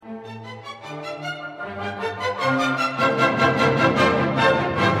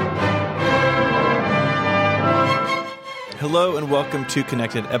Hello and welcome to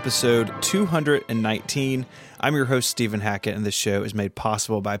Connected, episode 219. I'm your host, Stephen Hackett, and this show is made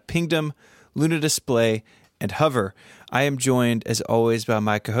possible by Pingdom, Luna Display, and Hover. I am joined, as always, by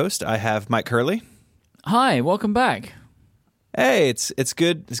my co-host. I have Mike Hurley. Hi, welcome back. Hey, it's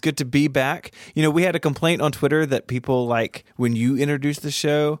good. It's good to be back. You know, we had a complaint on Twitter that people like when you introduce the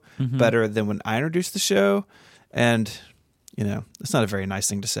show better than when I introduce the show, and you know, it's not a very nice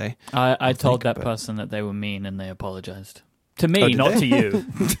thing to say. I told that person that they were mean, and they apologized. To me, not to you.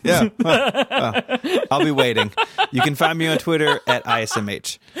 Yeah. Well, I'll be waiting. You can find me on Twitter at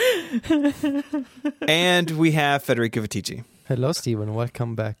ISMH. And we have Federico Vitici. Hello, Stephen.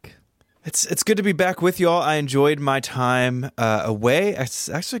 Welcome back. It's good to be back with y'all. I enjoyed my time away. It's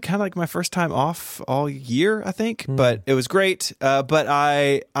actually kind of like my first time off all year, I think. But it was great. But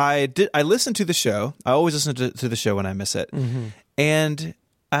I listened to the show. I always listen to the show when I miss it. And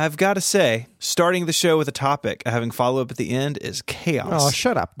I've got to say, starting the show with a topic, having follow-up at the end is chaos. Oh,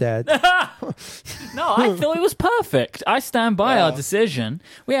 shut up, Dad. No, I thought it was perfect. I stand by our decision.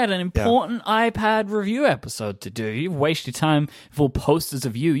 We had an important iPad review episode to do. You wasted time for posters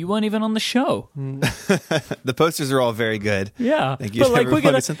of you. You weren't even on the show. The posters are all very good. Yeah. Thank you to we're everyone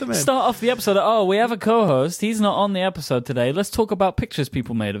going who sent them to in. start off the episode. We have a co-host. He's not on the episode today. Let's talk about pictures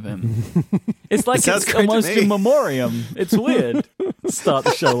people made of him. It's like it's almost in memoriam. It's weird. Start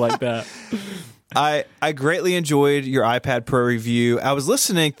the show like that. I greatly enjoyed your iPad Pro review. I was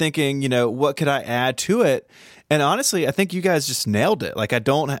listening thinking, you know, what could I add to it? And honestly, I think you guys just nailed it. Like, I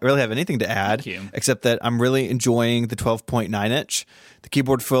don't really have anything to add except that I'm really enjoying the 12.9 inch. The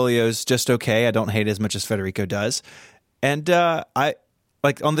keyboard folio is just okay. I don't hate it as much as Federico does. And I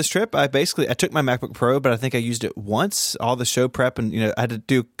like on this trip, I took my MacBook Pro, but I think I used it once, all the show prep, and you know, I had to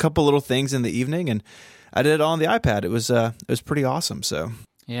do a couple little things in the evening, and I did it all on the iPad. It was pretty awesome. So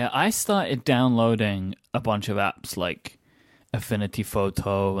yeah, I started downloading a bunch of apps like Affinity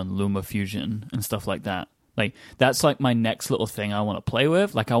Photo and LumaFusion and stuff like that. Like, that's like my next little thing I want to play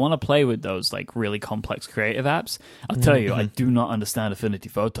with. Like, I want to play with those like really complex creative apps. I'll tell you, I do not understand Affinity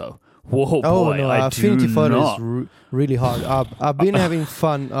Photo. Whoa, boy, no, I Affinity do Photo not. is really hard. I've been having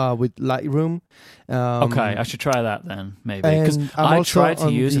fun with Lightroom. Okay, I should try that then, maybe. Because And I'm I also tried to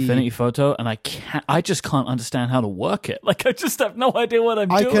on use the- Affinity Photo, and I just can't understand how to work it. Like, I just have no idea what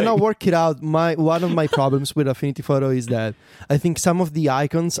I'm I doing. cannot work it out. One of my problems with Affinity Photo is that I think some of the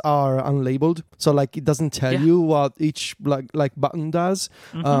icons are unlabeled, so like it doesn't tell you what each like button does.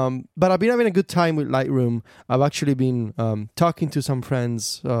 But I've been having a good time with Lightroom. I've actually been talking to some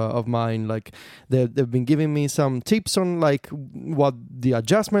friends of mine. Like they've been giving me some tips on like what the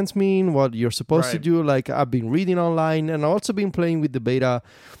adjustments mean, what you're supposed to do. Like I've been reading online, and I've also been playing with the beta,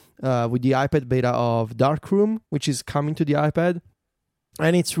 with the iPad beta of Darkroom, which is coming to the iPad.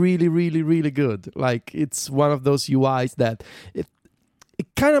 And it's really, really, really good. Like, it's one of those UIs that it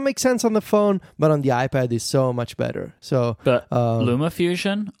kind of makes sense on the phone, but on the iPad is so much better. So, But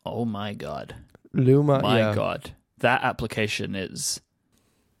LumaFusion, oh my God. My God. That application is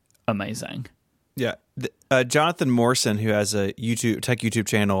amazing. yeah, Jonathan Morrison, who has a tech YouTube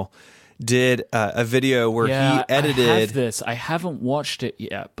channel, did a video where he edited. I have this. I haven't watched it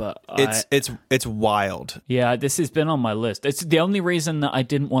yet, but it's wild. Yeah, this has been on my list. It's the only reason that I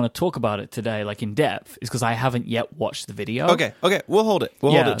didn't want to talk about it today, like in depth, is because I haven't yet watched the video. Okay, we'll hold it.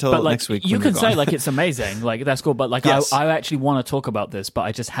 We'll hold it till next week. You when can you're say gone. like it's amazing, like that's cool, but like Yes. I actually want to talk about this, but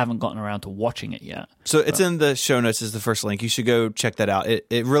I just haven't gotten around to watching it yet. So it's in the show notes as the first link. You should go check that out.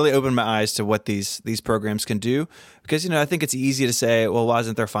 It really opened my eyes to what these programs can do, because you know I think it's easy to say, well, why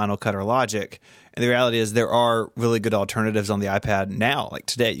isn't there Final Cut or Logic? And the reality is there are really good alternatives on the iPad now. Like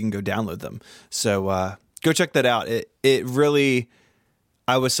today, you can go download them. So go check that out. It really,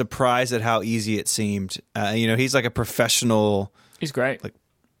 I was surprised at how easy it seemed. You know, he's like a professional. He's great.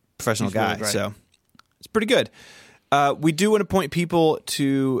 Professional He's guy. really great. So it's pretty good. We do want to point people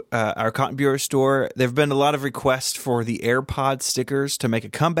to our Content Bureau store. There have been a lot of requests for the AirPod stickers to make a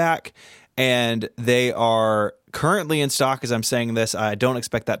comeback, and they are currently in stock as I'm saying this. I don't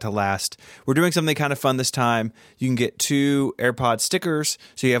expect that to last. We're doing something kind of fun this time. You can get 2 AirPod stickers.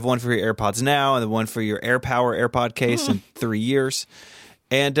 So you have one for your AirPods now and the one for your AirPower AirPod case in 3 years.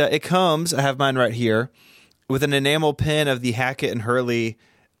 And it comes, I have mine right here, with an enamel pin of the Hackett and Hurley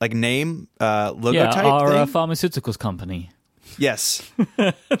like name logo type our thing. pharmaceuticals company. Yes.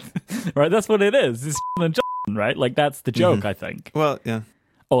 Right, that's what it is. It's right? Like that's the joke, I think. Well, yeah.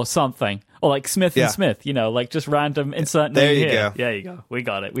 Or something. Or like Smith and Smith, you know, like just random insert name There you here. go. There you go. We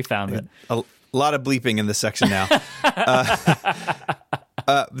got it. We found it. A lot of bleeping in this section now.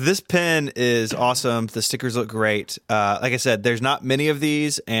 This pen is awesome. The stickers look great. Like I said, there's not many of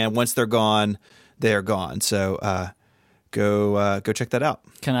these, and once they're gone, they are gone. So go check that out.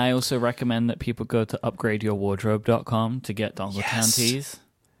 Can I also recommend that people go to upgradeyourwardrobe.com to get Dongletown tees?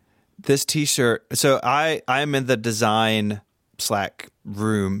 This t-shirt. So I'm in the design Slack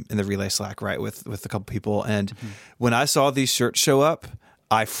room in the Relay Slack, right, with a couple people, and when I saw these shirts show up,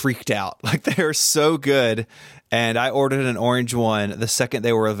 I freaked out. Like, they're so good, and I ordered an orange one the second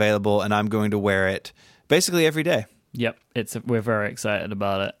they were available, and I'm going to wear it basically every day. Yep, we're very excited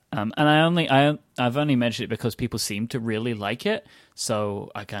about it, and I've only mentioned it because people seem to really like it,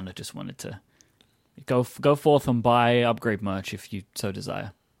 so I kind of just wanted to go forth and buy Upgrade merch if you so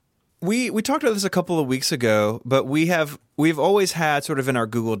desire. We talked about this a couple of weeks ago, but we've always had sort of in our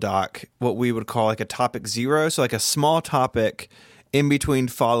Google Doc what we would call like a topic zero, so like a small topic in between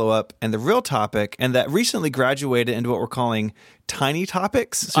follow-up and the real topic, and that recently graduated into what we're calling tiny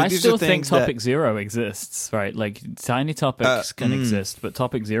topics. So I still think topic zero exists, right? Like, tiny topics can exist, but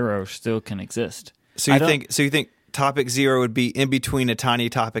topic zero still can exist. So you think topic zero would be in between a tiny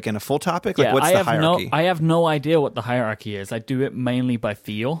topic and a full topic? Like, what's the hierarchy? I have no idea what the hierarchy is. I do it mainly by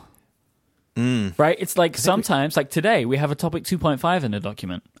feel. Right? It's like sometimes, like today, we have a topic 2.5 in a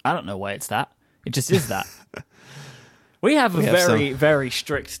document. I don't know why it's that. It just is that. We have a very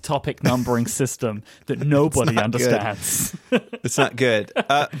strict topic numbering system that nobody understands. It's not good.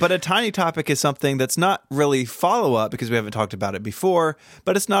 But a tiny topic is something that's not really follow-up because we haven't talked about it before,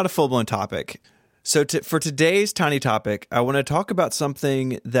 but it's not a full-blown topic. So for today's tiny topic, I want to talk about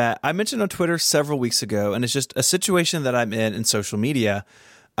something that I mentioned on Twitter several weeks ago, and it's just a situation that I'm in social media.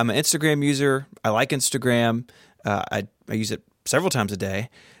 I'm an Instagram user. I like Instagram. I use it several times a day.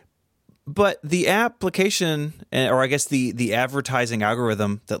 But the application, or I guess the advertising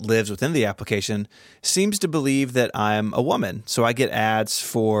algorithm that lives within the application, seems to believe that I'm a woman. So I get ads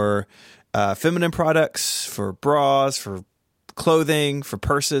for feminine products, for bras, for clothing, for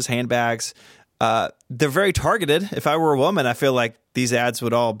purses, handbags. They're very targeted. If I were a woman, I feel like these ads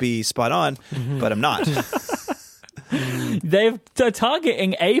would all be spot on, but I'm not. They're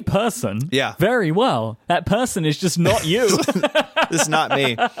targeting a person very well. That person is just not you. This is not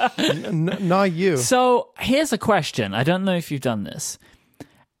me. Not you. So here's a question. I don't know if you've done this.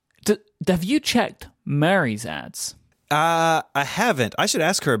 Have you checked Mary's ads? I haven't. I should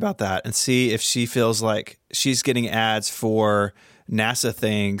ask her about that and see if she feels like she's getting ads for NASA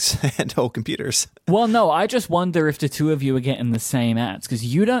things and old computers. Well, no, I just wonder if the two of you are getting the same ads, because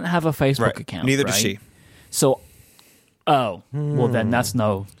you don't have a Facebook account. Neither right? does she. So, well, then that's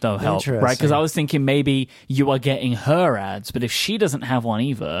no help, right? Because I was thinking maybe you are getting her ads, but if she doesn't have one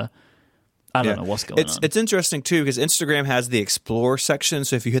either, I don't know what's going on. It's interesting, too, because Instagram has the Explore section,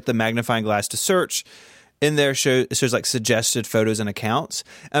 so if you hit the magnifying glass to search, in there it shows like suggested photos and accounts.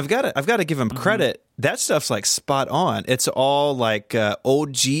 And I've got to give them credit. That stuff's like spot on. It's all like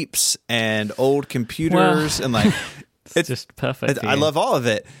old Jeeps and old computers and like it's just perfect. I love all of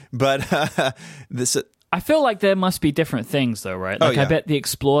it, but this. I feel like there must be different things, though, right? Like, I bet the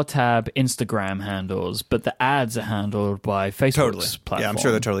Explore tab Instagram handles, but the ads are handled by Facebook's platform. Yeah, I'm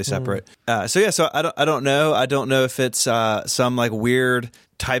sure they're totally separate. So I don't know. I don't know if it's some like weird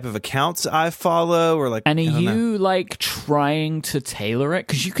type of accounts I follow or like. And are you like trying to tailor it?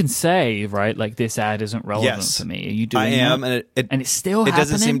 Because you can say, right, like this ad isn't relevant to me. Are you doing? I am, that? and it's still it happening?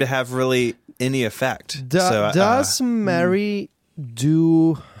 doesn't seem to have really any effect. Does Mary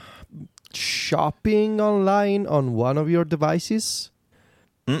do shopping online on one of your devices?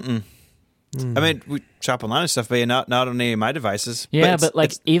 I mean, we shop online and stuff, but not on any of my devisis. Yeah, but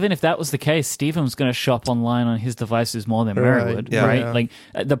like, even if that was the case, Stephen was going to shop online on his devices more than Mary would, right? Yeah. Like,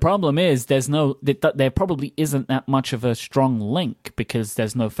 the problem is there probably isn't that much of a strong link because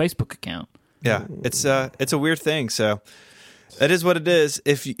there's no Facebook account. Yeah, it's a weird thing. So that is what it is.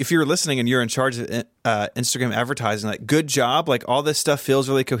 If you're listening and you're in charge of Instagram advertising, like, good job. Like, all this stuff feels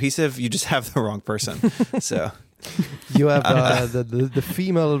really cohesive. You just have the wrong person. So you have the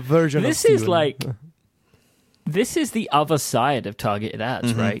female version. This of is like, this is the other side of targeted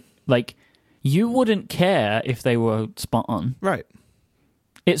ads, right? Like, you wouldn't care if they were spot on, right?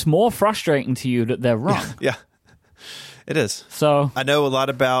 It's more frustrating to you that they're wrong. Yeah. It is. So I know a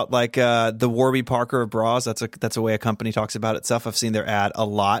lot about like the Warby Parker of bras. That's a way a company talks about itself. I've seen their ad a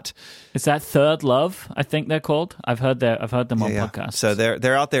lot. Is that Third Love? I think they're called. I've heard them on podcasts. So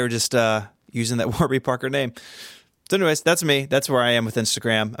they're out there just using that Warby Parker name. So anyways, that's me. That's where I am with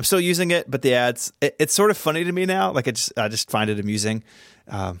Instagram. I'm still using it, but the ads, it's sort of funny to me now. Like, I just find it amusing.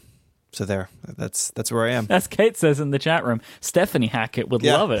 So that's where I am. As Kate says in the chat room, Stephanie Hackett would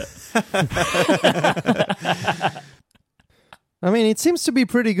love it. I mean, it seems to be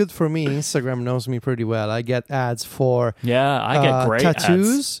pretty good for me. Instagram knows me pretty well. I get ads for I get great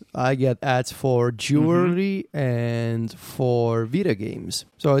tattoos. ads. I get ads for jewelry and for video games.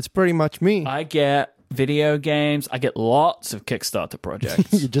 So it's pretty much me. I get video games. I get lots of Kickstarter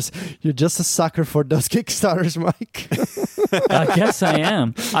projects. You're just a sucker for those Kickstarters, Mike. I guess I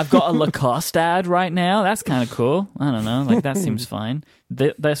am. I've got a Lacoste ad right now. That's kind of cool. I don't know. Like, that seems fine.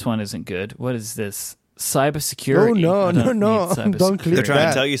 This one isn't good. What is this? Cybersecurity. Oh, no. Don't click They're trying that.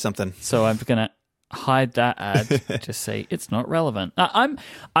 to tell you something. So I'm going to hide that ad. Just say it's not relevant.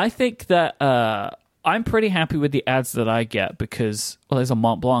 I think that I'm pretty happy with the ads that I get because, well, there's a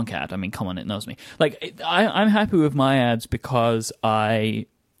Mont Blanc ad. I mean, come on, it knows me. Like, I'm happy with my ads because I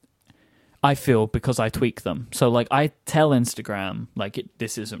feel because I tweak them. So, like, I tell Instagram, like,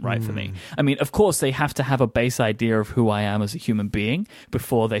 this isn't right for me. I mean, of course, they have to have a base idea of who I am as a human being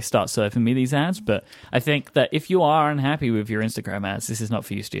before they start serving me these ads. But I think that if you are unhappy with your Instagram ads, this is not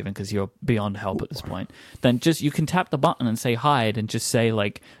for you, Stephen, because you're beyond help at this point. Then just, you can tap the button and say hide and just say,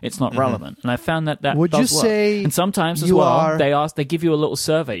 like, it's not relevant. And I found that Would does you work. say And sometimes as you well, are- they give you a little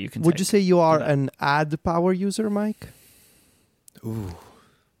survey you can Would take. you say you are an ad power user, Mike? Ooh,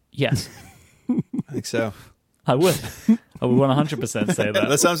 Yes, I think so. I would. I would 100% say that.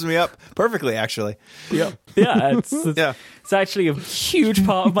 That sums me up perfectly, actually. Yeah, it's Yeah. it's actually a huge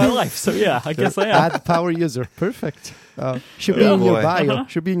part of my life. So yeah, I guess I am. Ad power user. Perfect. Should be in your boy. bio.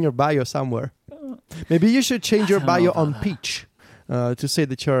 Should be in your bio somewhere. Maybe you should change your don't know bio about on that. Peach to say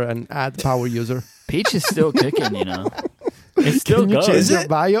that you're an ad power user. Peach is still kicking, you know. It still Can you goes. change your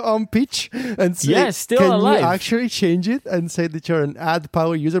bio on Peach and say, Yeah, it's still can alive. you actually change it and say that you're an ad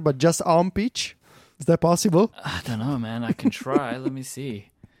power user, but just on Peach? Is that possible? I don't know, man. I can try. Let me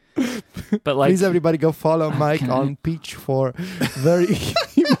see. But like, Please, everybody, go follow Mike can on Peach for very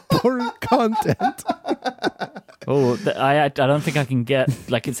important content. I don't think I can get,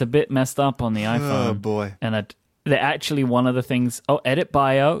 like, it's a bit messed up on the iPhone. Oh, boy. And they're actually one of the things. Oh, edit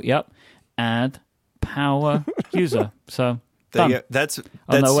bio. Yep. Add power user. So There you done. go. That's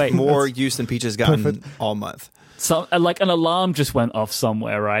no, wait. more use than Peach has gotten Perfect. all month. So, like, an alarm just went off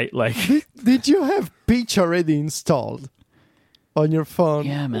somewhere, right? Like, Did you have Peach already installed on your phone?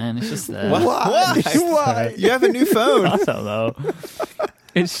 yeah, man, it's just there. What? Why? Why? Why? You have a new phone. I don't know.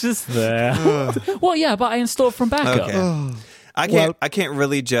 It's just there. Well, yeah, but I installed from backup. Okay. I can't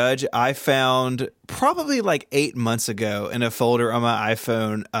really judge. I found probably like 8 months ago in a folder on my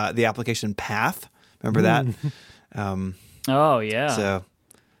iPhone the application Path. Remember that? Oh, yeah. So,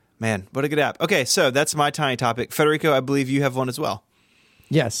 man, what a good app. Okay, so that's my tiny topic. Federico, I believe you have one as well.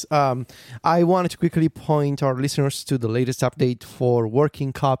 Yes. I wanted to quickly point our listeners to the latest update for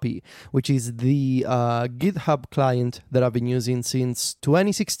Working Copy, which is the GitHub client that I've been using since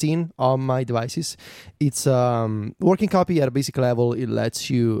 2016 on my devices. It's Working Copy at a basic level. It lets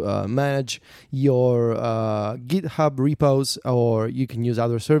you manage your GitHub repos, or you can use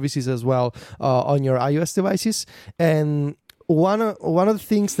other services as well on your iOS devices. And one of the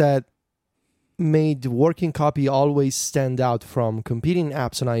things that made Working Copy always stand out from competing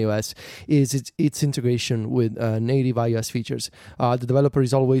apps on iOS is its integration with native iOS features. The developer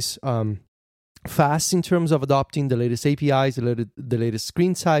is always fast in terms of adopting the latest APIs, the latest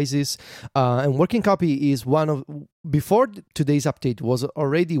screen sizes, and Working Copy is one of, before today's update, was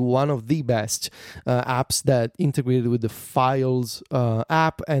already one of the best apps that integrated with the Files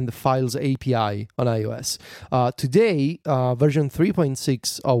app and the Files API on iOS. Today, version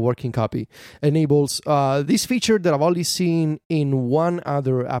 3.6 of Working Copy enables this feature that I've only seen in one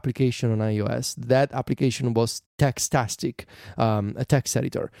other application on iOS. That application was Textastic, a text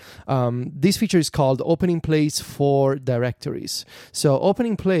editor. This feature is called Opening Place for Directories. So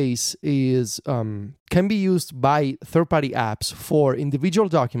Opening Place is can be used by third-party apps for individual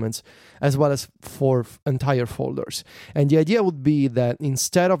documents as well as for entire folders. And the idea would be that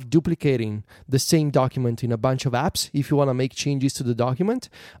instead of duplicating the same document in a bunch of apps, if you want to make changes to the document,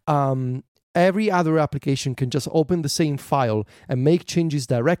 every other application can just open the same file and make changes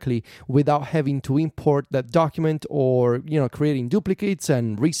directly without having to import that document or, creating duplicates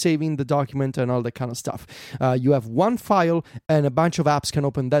and resaving the document and all that kind of stuff. You have one file and a bunch of apps can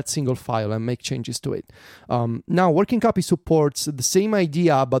open that single file and make changes to it. Now, Working Copy supports the same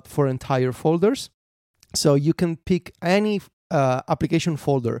idea, but for entire folders. So you can pick any application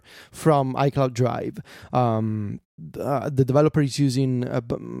folder from iCloud Drive. The developer is using a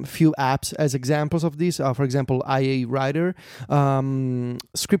few apps as examples of this. For example, IA Writer,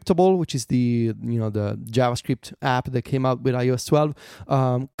 Scriptable, which is the JavaScript app that came out with iOS 12,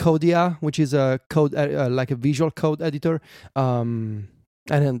 Codia, which is a code like a visual code editor.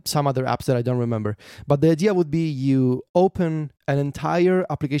 and then some other apps that I don't remember. But the idea would be you open an entire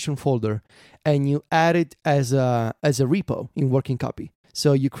application folder and you add it as a repo in working copy.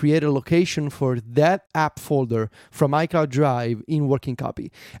 So you create a location for that app folder from iCloud Drive in working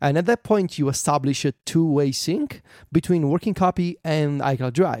copy. And at that point, you establish a two-way sync between working copy and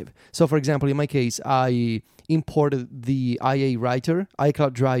iCloud Drive. So for example, in my case, I imported the IA Writer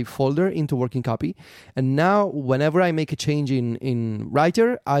iCloud Drive folder into working copy. And now whenever I make a change in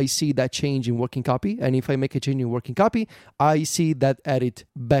Writer, I see that change in working copy. And if I make a change in working copy, I see that edit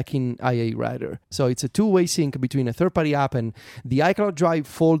back in IA Writer. So it's a two-way sync between a third-party app and the iCloud Drive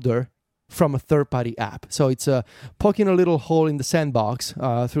folder from a third-party app. So it's poking a little hole in the sandbox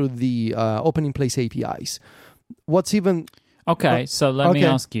through the open in place APIs. What's even... Okay, so let me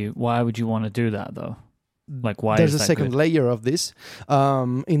ask you, why would you want to do that, though? Like, why there's is a that second good? layer of this,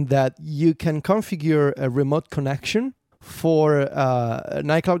 in that you can configure a remote connection for an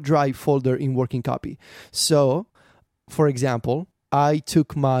iCloud Drive folder in working copy. So, for example, I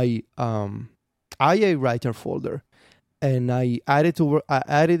took my IA Writer folder and I added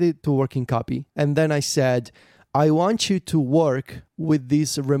it to working copy, and then I said, I want you to work with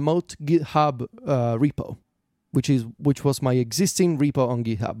this remote GitHub repo, which was my existing repo on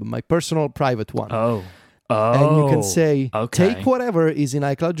GitHub, my personal private one. Oh. And you can say, okay. take whatever is in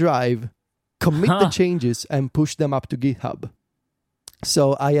iCloud Drive, commit the changes, and push them up to GitHub.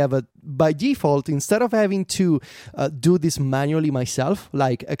 So I have by default, instead of having to do this manually myself,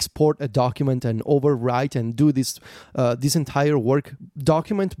 like export a document and overwrite and do this entire work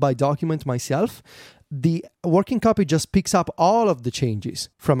document by document myself, the working copy just picks up all of the changes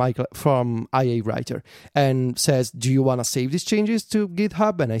from IA Writer and says, do you want to save these changes to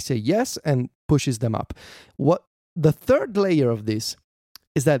GitHub? And I say yes, and pushes them up. What the third layer of this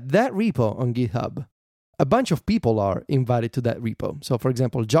is that repo on GitHub, a bunch of people are invited to that repo. So for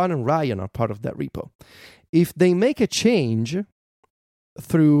example, John and Ryan are part of that repo. If they make a change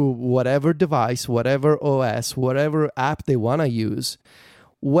through whatever device, whatever OS, whatever app they want to use,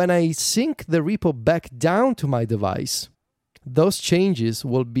 when I sync the repo back down to my device, those changes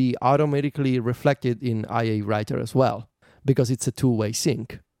will be automatically reflected in IA Writer as well, because it's a two-way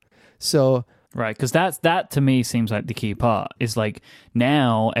sync. So right, because that to me seems like the key part. Is like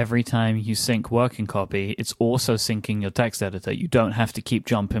now every time you sync working copy, it's also syncing your text editor. You don't have to keep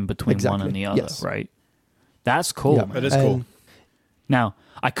jumping between one and the other, right? That's cool. Yeah, that is cool. Now,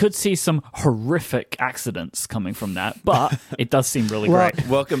 I could see some horrific accidents coming from that, but it does seem really great.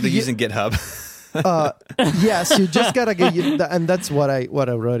 Welcome to using GitHub. Yes, you just gotta get and that's what I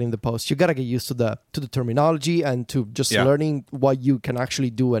wrote in the post. You gotta get used to the terminology and to just learning what you can actually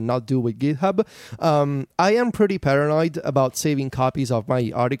do and not do with GitHub. I am pretty paranoid about saving copies of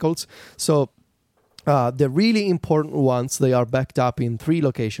my articles, so the really important ones, they are backed up in 3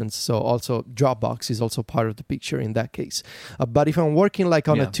 locations. So also Dropbox is also part of the picture in that case. But if I'm working like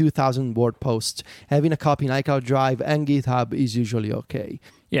on a 2,000 word post, having a copy in iCloud Drive and GitHub is usually okay.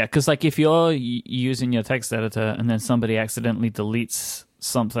 Yeah, because like if you're using your text editor and then somebody accidentally deletes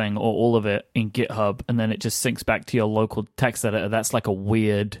something or all of it in GitHub and then it just syncs back to your local text editor, that's like a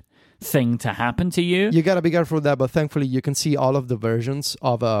weird thing to happen to you. You gotta be careful with that, but thankfully you can see all of the versions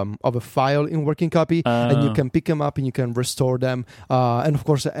of a file in working copy, and you can pick them up and you can restore them, and of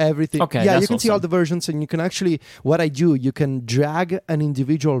course everything. Okay, yeah, you can awesome. see all the versions, and you can actually, what I do, you can drag an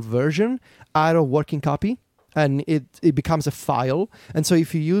individual version out of working copy, and it becomes a file. And so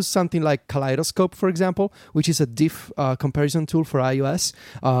if you use something like Kaleidoscope, for example, which is a diff comparison tool for iOS,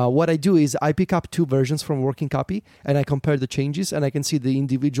 what I do is I pick up 2 versions from working copy and I compare the changes, and I can see the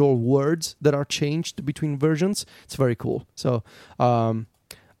individual words that are changed between versions. It's very cool. So,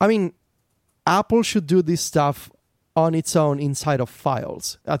 I mean, Apple should do this stuff on its own inside of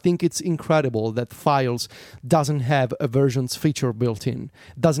Files. I think it's incredible that Files doesn't have a versions feature built in,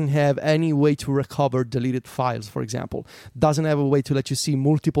 doesn't have any way to recover deleted files, for example, doesn't have a way to let you see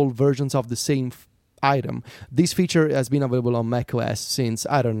multiple versions of the same item. This feature has been available on macOS since,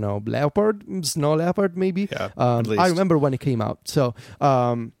 I don't know, Snow Leopard maybe? Yeah, at least. I remember when it came out. So,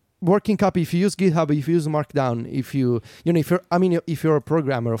 working copy, if you use GitHub, if you use Markdown, if you're a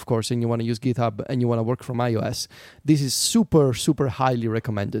programmer, of course, and you want to use GitHub and you want to work from iOS, this is super, super highly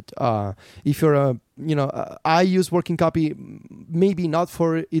recommended. If you're I use working copy, maybe not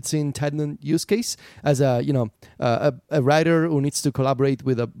for its intended use case as a writer who needs to collaborate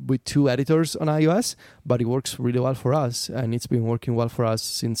with 2 editors on iOS, but it works really well for us, and it's been working well for us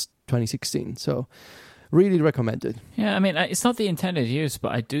since 2016. So, really recommended. Yeah, I mean, it's not the intended use,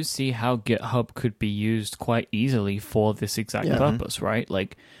 but I do see how GitHub could be used quite easily for this exact purpose, right?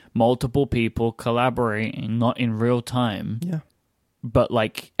 Like multiple people collaborating, not in real time. Yeah. but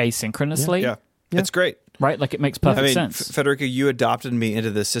like asynchronously. Yeah. Yeah. It's great. Right? Like it makes perfect I mean, sense. Federica, you adopted me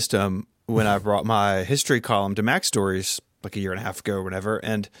into the system when I brought my history column to Mac Stories like a year and a half ago or whatever,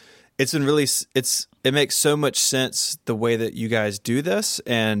 and it's been really it makes so much sense the way that you guys do this.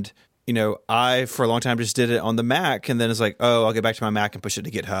 And you know, I for a long time just did it on the Mac, and then it's like, oh, I'll get back to my Mac and push it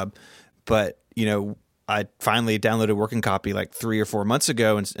to GitHub. But you know, I finally downloaded Working Copy like 3 or 4 months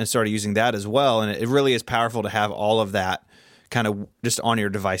ago and started using that as well. And it really is powerful to have all of that kind of just on your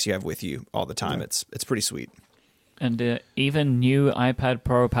device you have with you all the time. Yeah. It's pretty sweet. And even new iPad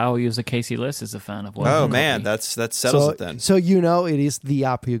Pro power user Casey Liss is a fan of Working Copy. Oh man, that settles it then. So you know it is the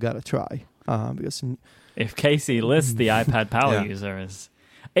app you gotta try because if Casey Liss, the iPad power user,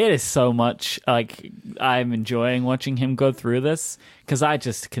 it is so much like I'm enjoying watching him go through this because I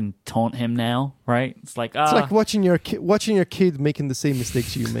just can taunt him now, right? It's like watching your kid making the same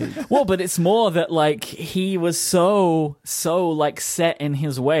mistakes you made. Well, but it's more that like he was so like set in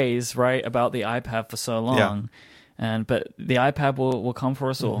his ways, right, about the iPad for so long, but the iPad will come for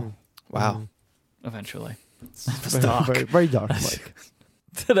us all. Wow, eventually. It's dark. Very, very dark, Mike.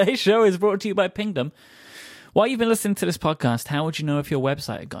 Today's show is brought to you by Pingdom. While you've been listening to this podcast, how would you know if your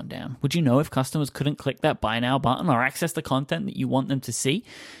website had gone down? Would you know if customers couldn't click that buy now button or access the content that you want them to see?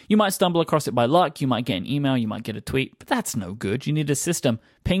 You might stumble across it by luck, you might get an email, you might get a tweet, but that's no good. You need a system.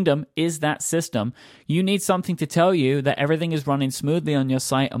 Pingdom is that system. You need something to tell you that everything is running smoothly on your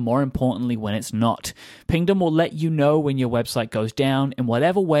site, and more importantly, when it's not. Pingdom will let you know when your website goes down in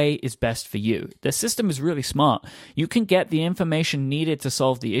whatever way is best for you. The system is really smart. You can get the information needed to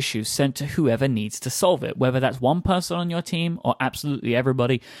solve the issue sent to whoever needs to solve it, whether that's one person on your team or absolutely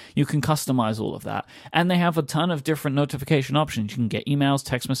everybody. You can customize all of that. And they have a ton of different notification options. You can get emails,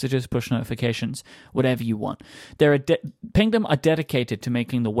 text messages, push notifications, whatever you want. Pingdom are dedicated to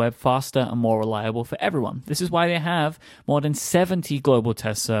making the web faster and more reliable for everyone. This is why they have more than 70 global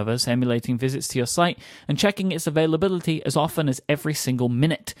test servers emulating visits to your site and checking its availability as often as every single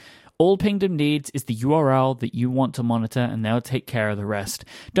minute. All Pingdom needs is the URL that you want to monitor, and they'll take care of the rest.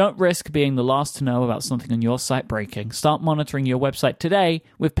 Don't risk being the last to know about something on your site breaking. Start monitoring your website today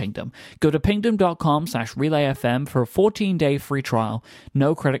with Pingdom. Go to pingdom.com/relayfm for a 14-day free trial.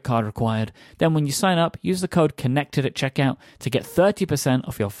 No credit card required. Then when you sign up, use the code CONNECTED at checkout to get 30%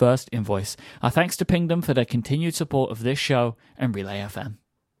 off your first invoice. Our thanks to Pingdom for their continued support of this show and Relay FM.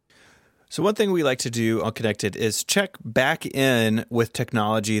 So one thing we like to do on Connected is check back in with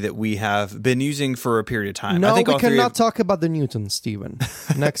technology that we have been using for a period of time. No, I think we cannot talk about the Newtons, Stephen.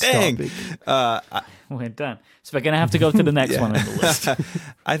 Next topic. We're done. So we're going to have to go to the next one on the list.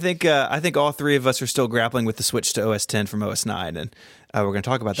 I think all three of us are still grappling with the switch to OS 10 from OS 9, and we're going to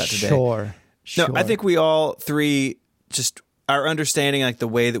talk about that today. Sure. No, I think we all three just our understanding, like the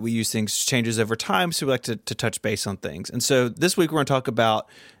way that we use things, changes over time. So we like to touch base on things. And so this week we're going to talk about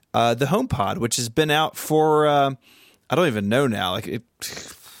the HomePod, which has been out for I don't even know now,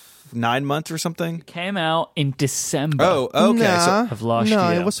 9 months or something. It came out in December. Oh, okay. Of last year.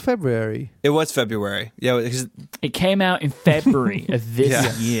 No, it was February. It was February. Yeah, it came out in February of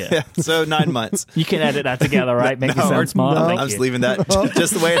this year. Yeah, so 9 months. You can edit that together, right? Make you sound smart. No. Thank I'm you. just leaving that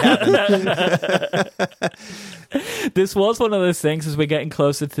just the way it happened. This was one of those things as we're getting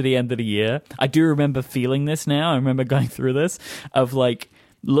closer to the end of the year. I do remember feeling this now. I remember going through this of like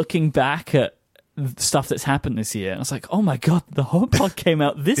looking back at stuff that's happened this year. I was like, oh my God, the HomePod came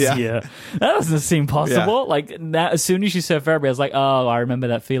out this year. That doesn't seem possible. Yeah. Like that, as soon as you said February, I was like, oh, I remember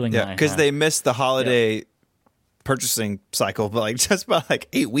that feeling. Yeah, because they missed the holiday purchasing cycle, but like just about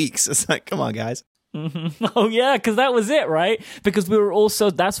 8 weeks. It's like, come on, guys. Mm-hmm. Oh yeah, because that was it, right? Because we were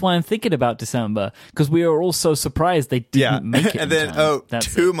also, that's why I'm thinking about December, because we were all so surprised they didn't make it. And then,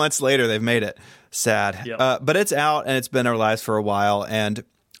 2 months later, they've made it. Sad. Yep. But it's out and it's been our lives for a while. And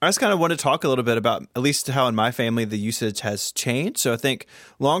I just kind of want to talk a little bit about at least how in my family the usage has changed. So I think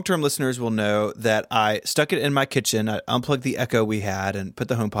long-term listeners will know that I stuck it in my kitchen. I unplugged the Echo we had and put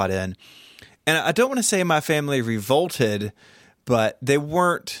the HomePod in. And I don't want to say my family revolted, but they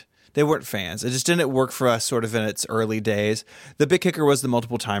weren't fans. It just didn't work for us sort of in its early days. The big kicker was the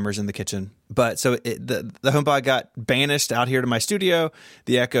multiple timers in the kitchen. But so the HomePod got banished out here to my studio.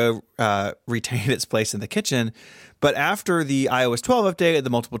 The Echo retained its place in the kitchen. But after the iOS 12 update,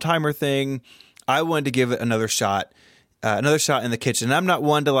 the multiple timer thing, I wanted to give it another shot in the kitchen. And I'm not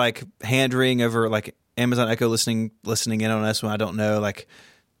one to hand wring over Amazon Echo listening in on us when I don't know.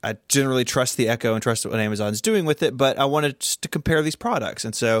 I generally trust the Echo and trust what Amazon's doing with it, but I wanted to compare these products.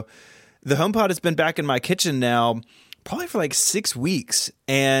 And so the HomePod has been back in my kitchen now probably for 6 weeks.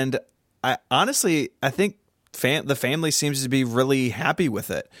 And I honestly think the family seems to be really happy with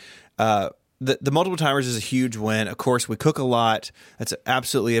it. the multiple timers is a huge win. Of course, we cook a lot. That's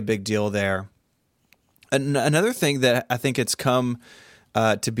absolutely a big deal there. Another thing that I think it's come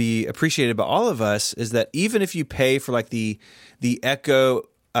to be appreciated by all of us is that even if you pay for like the Echo,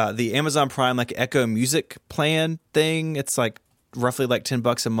 the Amazon Prime like Echo Music plan thing, it's like roughly like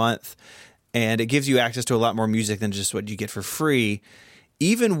 $10 a month, and it gives you access to a lot more music than just what you get for free.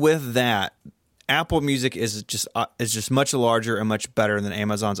 Even with that, Apple Music is just much larger and much better than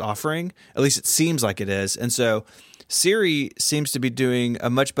Amazon's offering. At least it seems like it is, and so Siri seems to be doing a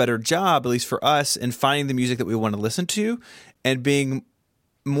much better job, at least for us, in finding the music that we want to listen to and being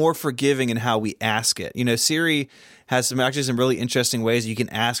more forgiving in how we ask it. You know, Siri has some really interesting ways you can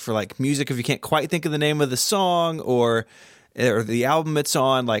ask for like music if you can't quite think of the name of the song or the album it's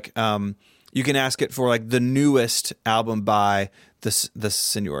on. Like, you can ask it for like the newest album by the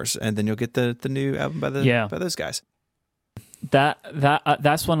Seniors, and then you'll get the new album by those guys.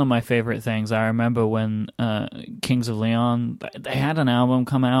 That's one of my favorite things. I remember when Kings of Leon, they had an album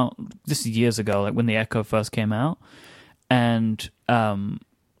come out. This is years ago, like when the Echo first came out, and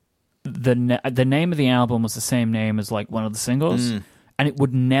the name of the album was the same name as like one of the singles, and it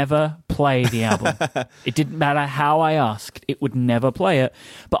would never play the album. It didn't matter how I asked, it would never play it.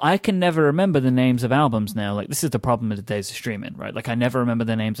 But I can never remember the names of albums now. Like, this is the problem with the days of streaming, right? Like, I never remember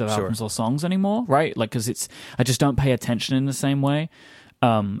the names of albums or songs anymore, right? Like, because I just don't pay attention in the same way.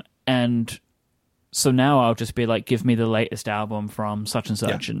 And so now I'll just be like, give me the latest album from such and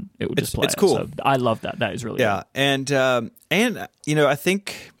such, and it would just play. It's cool. So I love that. That is really good. And you know, I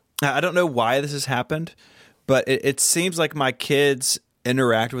think, I don't know why this has happened, but it seems like my kids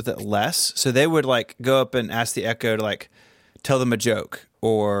interact with it less. So they would like go up and ask the Echo to like tell them a joke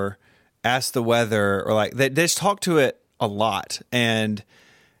or ask the weather, or like they just talk to it a lot. And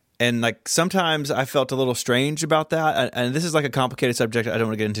like sometimes I felt a little strange about that. And this is like a complicated subject I don't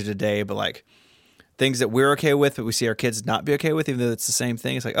want to get into today, but like things that we're okay with, but we see our kids not be okay with, even though it's the same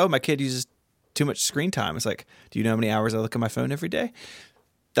thing. It's like, oh, my kid uses too much screen time. It's like, do you know how many hours I look at my phone every day?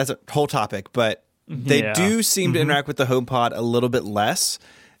 That's a whole topic, but they do seem to interact with the HomePod a little bit less,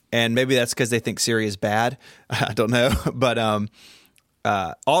 and maybe that's because they think Siri is bad. I don't know, but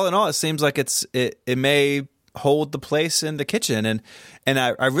all in all, it seems like it may hold the place in the kitchen, and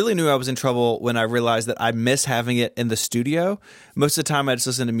I really knew I was in trouble when I realized that I miss having it in the studio. Most of the time, I just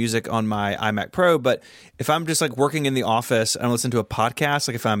listen to music on my iMac Pro, but if I'm just like working in the office and I listen to a podcast,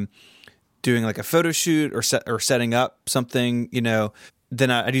 like if I'm doing like a photo shoot or setting up something, you know, then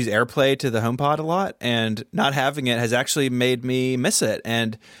I'd use AirPlay to the HomePod a lot, and not having it has actually made me miss it.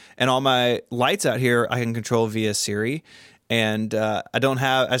 And all my lights out here I can control via Siri, and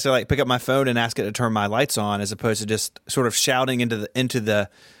I say like pick up my phone and ask it to turn my lights on, as opposed to just sort of shouting into the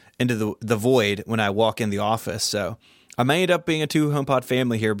void when I walk in the office. So I may end up being a 2 HomePod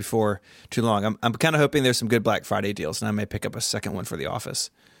family here before too long. I'm kind of hoping there's some good Black Friday deals, and I may pick up a second one for the office.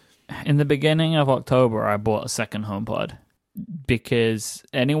 In the beginning of October, I bought a second HomePod. Because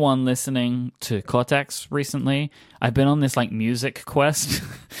anyone listening to Cortex recently, I've been on this like music quest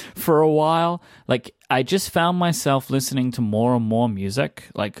for a while. Like, I just found myself listening to more and more music,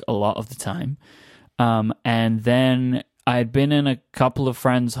 like a lot of the time. And then I had been in a couple of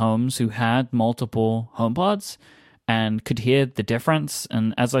friends' homes who had multiple HomePods and could hear the difference.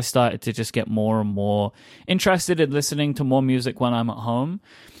 And as I started to just get more and more interested in listening to more music when I'm at home,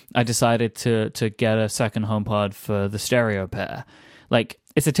 I decided to get a second HomePod for the stereo pair. Like,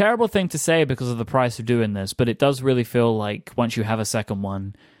 it's a terrible thing to say because of the price of doing this, but it does really feel like once you have a second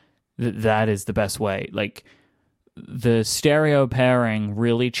one, that is the best way. Like, the stereo pairing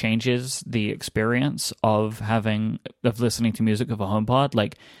really changes the experience of listening to music of a HomePod.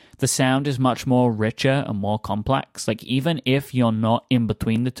 Like, the sound is much more richer and more complex. Like, even if you're not in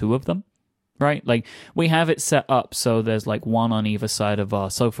between the two of them, right? Like, we have it set up so there's like one on either side of our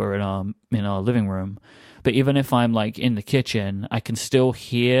sofa in our living room. But even if I'm like in the kitchen, I can still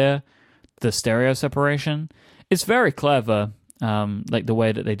hear the stereo separation. It's very clever, like the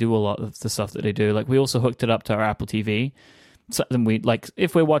way that they do a lot of the stuff that they do. Like, we also hooked it up to our Apple TV. So then we, like,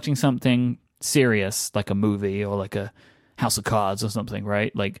 if we're watching something serious, like a movie or like a House of Cards or something,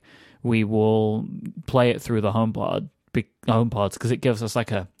 right? Like, we will play it through the HomePods because it gives us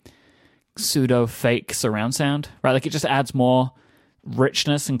like a pseudo fake surround sound, right? Like, it just adds more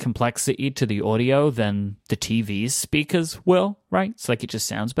richness and complexity to the audio than the TV's speakers will, right? It's like, it just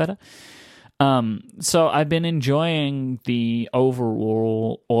sounds better. So I've been enjoying the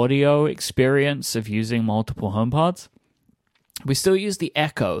overall audio experience of using multiple HomePods. We still use the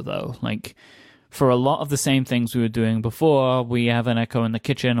Echo though. Like, for a lot of the same things we were doing before, we have an Echo in the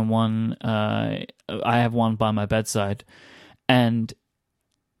kitchen and one, I have one by my bedside. And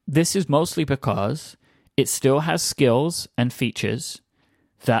this is mostly because it still has skills and features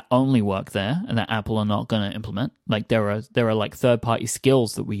that only work there and that Apple are not going to implement. Like there are like third-party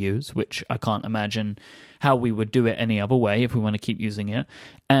skills that we use, which I can't imagine how we would do it any other way if we want to keep using it.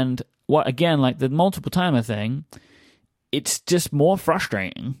 And what again, like the multiple timer thing, it's just more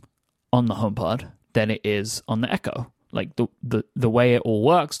frustrating on the HomePod than it is on the Echo. Like the way it all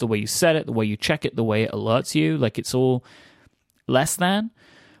works, the way you set it, the way you check it, the way it alerts you, like it's all less than.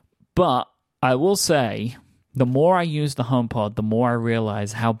 But I will say, the more I use the HomePod, the more I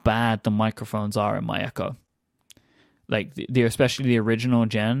realize how bad the microphones are in my Echo. Like the especially the original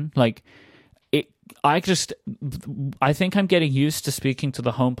gen. Like I think I'm getting used to speaking to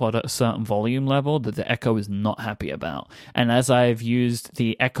the HomePod at a certain volume level that the Echo is not happy about. And as I've used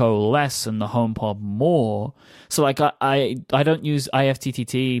the Echo less and the HomePod more, so like I don't use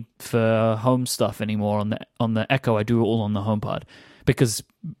IFTTT for home stuff anymore on the Echo. I do it all on the HomePod because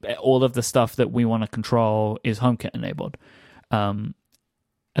all of the stuff that we want to control is HomeKit enabled.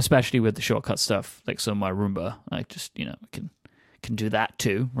 Especially with the shortcut stuff, like so my Roomba, I just can do that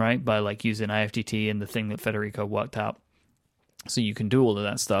too, right? By like using IFTT and the thing that Federico worked out. So you can do all of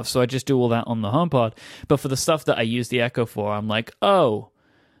that stuff. So I just do all that on the HomePod. But for the stuff that I use the Echo for, I'm like, oh,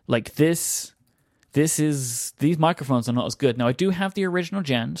 like these microphones are not as good. Now I do have the original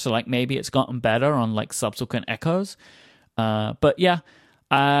gen, so like maybe it's gotten better on like subsequent Echoes. But yeah,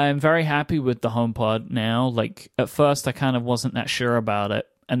 I'm very happy with the HomePod now. Like at first I kind of wasn't that sure about it.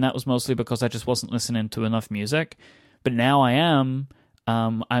 And that was mostly because I just wasn't listening to enough music. But now I am.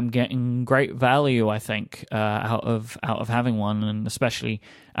 I'm getting great value, I think, out of having one, and especially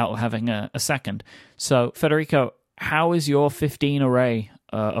out of having a second. So, Federico, how is your 15 array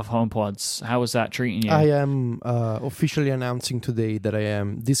of HomePods? How is that treating you? I am officially announcing today that I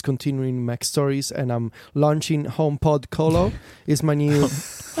am discontinuing Mac Stories and I'm launching HomePod Colo. It's my new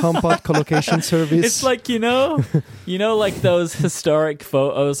HomePod colocation service. It's like, like those historic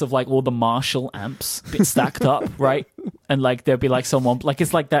photos of like all the Marshall amps stacked up, right? And like there'd be like someone, like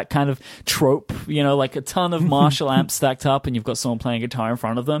it's like that kind of trope, like a ton of Marshall amps stacked up and you've got someone playing guitar in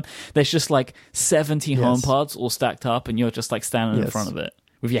front of them. There's just like 70 HomePods all stacked up and you're just like standing in front of it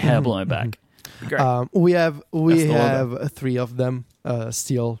with your hair blowing back. Great. We have 3 of them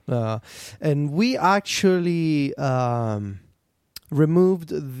still. And we actually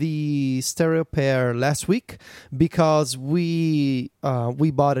removed the stereo pair last week because we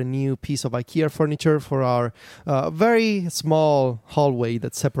bought a new piece of IKEA furniture for our very small hallway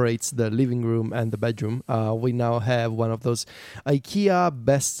that separates the living room and the bedroom. We now have one of those IKEA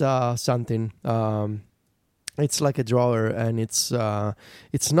Best something. It's like a drawer, and it's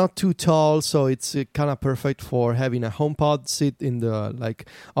not too tall, so it's kind of perfect for having a HomePod sit in the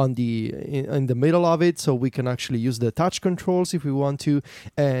in the middle of it, so we can actually use the touch controls if we want to.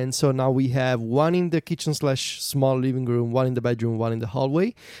 And so now we have one in the kitchen / small living room, one in the bedroom, one in the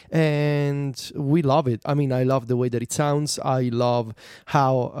hallway, and we love it. I mean, I love the way that it sounds. I love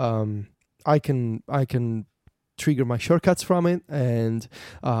how I can trigger my shortcuts from it, and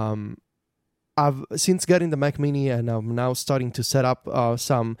I've since getting the Mac Mini, and I'm now starting to set up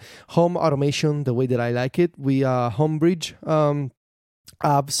some home automation the way that I like it. We Homebridge.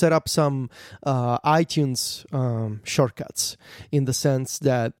 I've set up some iTunes shortcuts in the sense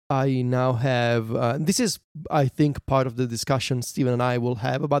that I now have. This is, I think, part of the discussion Steven and I will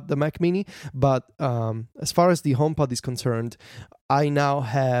have about the Mac Mini. But as far as the HomePod is concerned, I now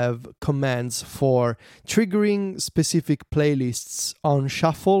have commands for triggering specific playlists on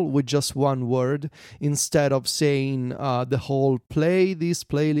shuffle with just one word. Instead of saying the whole play this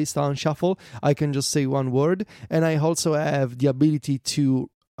playlist on shuffle, I can just say one word. And I also have the ability to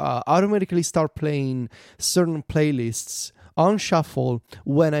automatically start playing certain playlists on shuffle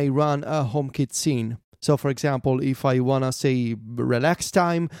when I run a HomeKit scene. So, for example, if I want to say relax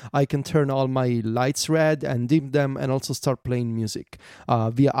time, I can turn all my lights red and dim them and also start playing music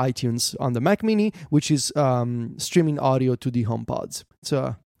via iTunes on the Mac Mini, which is streaming audio to the HomePods.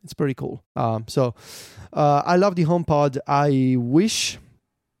 So it's pretty cool. So I love the HomePod. I wish...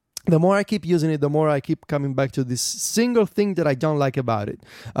 The more I keep using it, the more I keep coming back to this single thing that I don't like about it.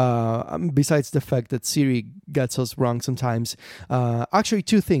 Besides the fact that Siri gets us wrong sometimes. Actually,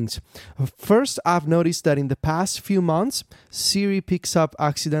 2 things. First, I've noticed that in the past few months, Siri picks up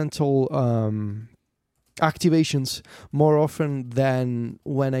accidental activations more often than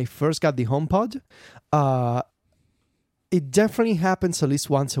when I first got the HomePod. It definitely happens at least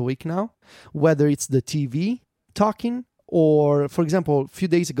once a week now, whether it's the TV talking, or, for example, a few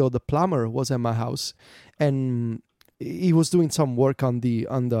days ago, the plumber was at my house, and he was doing some work on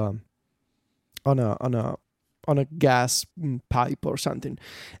a on a gas pipe or something.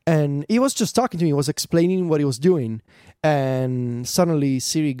 And he was just talking to me. He was explaining what he was doing. And suddenly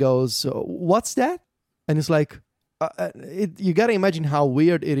Siri goes, "What's that?" And it's like, you gotta imagine how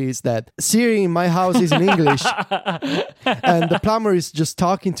weird it is that Siri in my house is in English and the plumber is just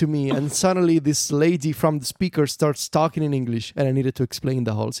talking to me, and suddenly this lady from the speaker starts talking in English, and I needed to explain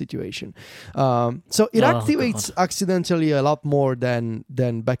the whole situation. So it activates accidentally a lot more than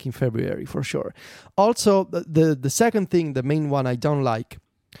back in February, for sure. Also, the second thing, the main one I don't like,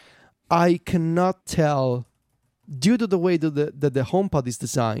 I cannot tell. Due to the way that the HomePod is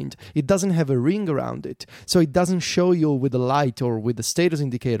designed, it doesn't have a ring around it. So it doesn't show you with a light or with a status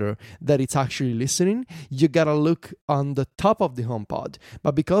indicator that it's actually listening. You gotta look on the top of the HomePod.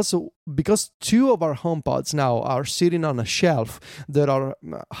 But because two of our HomePods now are sitting on a shelf that are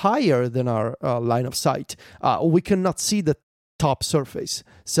higher than our line of sight, we cannot see the top surface.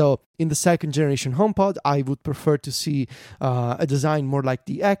 So in the second generation HomePod, I would prefer to see a design more like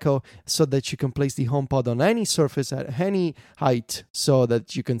the Echo, so that you can place the HomePod on any surface at any height, so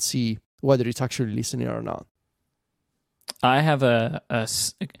that you can see whether it's actually listening or not. I have a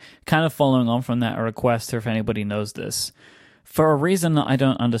kind of following on from that, a request, or if anybody knows this, for a reason that I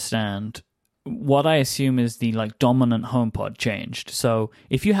don't understand. What I assume is the like dominant HomePod changed. So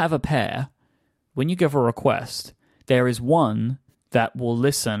if you have a pair, when you give a request, there is one that will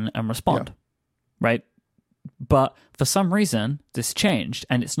listen and respond, right? But for some reason, this changed,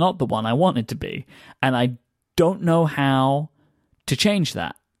 and it's not the one I want it to be. And I don't know how to change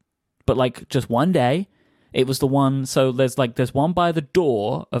that. But like just one day, it was the one. So there's one by the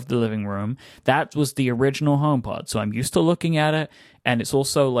door of the living room. That was the original HomePod. So I'm used to looking at it. And it's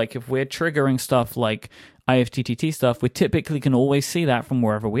also like if we're triggering stuff like IFTTT stuff, we typically can always see that from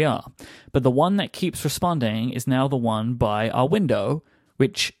wherever we are. But the one that keeps responding is now the one by our window,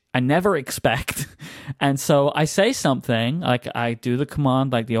 which I never expect. And so I say something, like I do the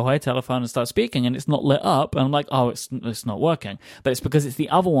command, like the Ahoy telephone, and start speaking, and it's not lit up. And I'm like, oh, it's not working. But it's because it's the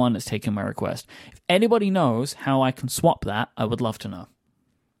other one that's taking my request. If anybody knows how I can swap that, I would love to know.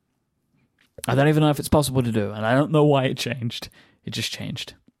 I don't even know if it's possible to do, and I don't know why it changed. It just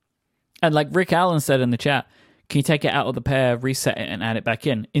changed. And like Rick Allen said in the chat, can you take it out of the pair, reset it, and add it back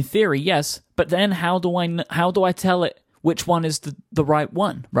in? In theory, yes. But then how do I tell it which one is the right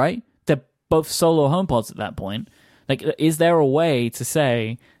one, right? They're both solo HomePods at that point. Like, is there a way to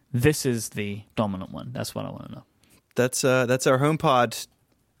say this is the dominant one? That's what I want to know. That's our HomePod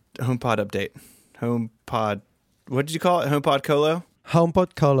update. HomePod, what did you call it? HomePod Colo?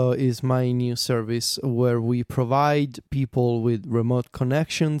 HomePod Colo is my new service where we provide people with remote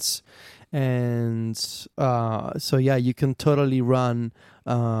connections, and so you can totally run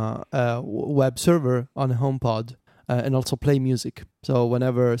a web server on a HomePod and also play music. So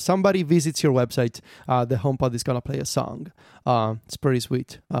whenever somebody visits your website, the HomePod is gonna play a song. It's pretty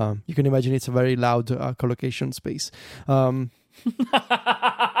sweet. You can imagine it's a very loud collocation space.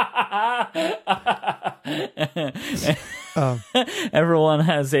 Everyone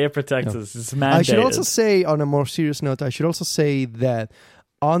has ear protectors. It's mandated. I should also say, on a more serious note, that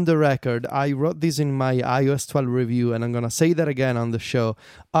on the record, I wrote this in my iOS 12 review, and I'm going to say that again on the show.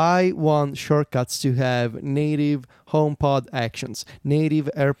 I want shortcuts to have native HomePod actions, native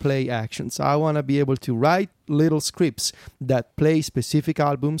AirPlay actions. I want to be able to write little scripts that play specific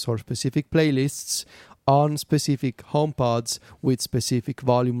albums or specific playlists on specific HomePods with specific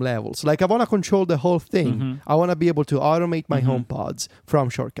volume levels. Like, I want to control the whole thing. Mm-hmm. I want to be able to automate my HomePods from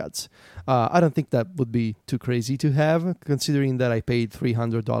shortcuts. I don't think that would be too crazy to have, considering that I paid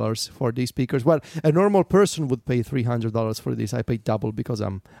 $300 for these speakers. Well, a normal person would pay $300 for this. I paid double because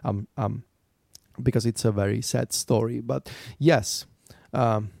because it's a very sad story. But yes,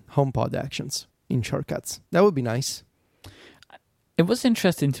 HomePod actions in shortcuts. That would be nice. It was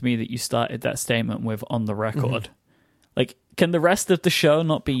interesting to me that you started that statement with "on the record." Mm-hmm. Like, can the rest of the show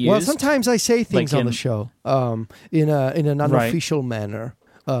not be used? Well, sometimes I say things on the show in an unofficial manner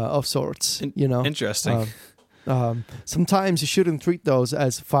of sorts. Interesting. Sometimes you shouldn't treat those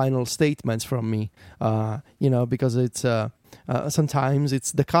as final statements from me. Because it's sometimes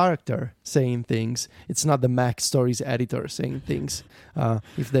it's the character saying things. It's not the Mac Stories editor saying things.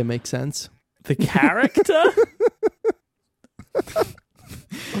 If they make sense. The character.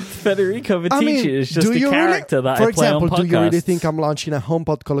 Federico Vitici is just the character that I play on podcasts. For example, do you really think I'm launching a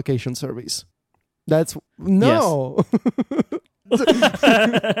HomePod collocation service? No. Yes.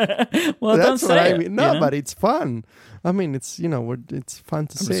 Well, that's don't say I mean. No, but it's fun. I mean, it's it's fun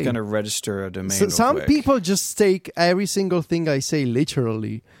to say. I'm just going to register a domain. Some people just take every single thing I say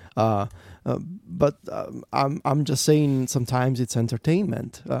literally. But I'm just saying sometimes it's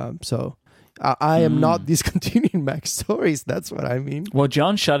entertainment. So I am not discontinuing Mac Stories. That's what I mean. Well,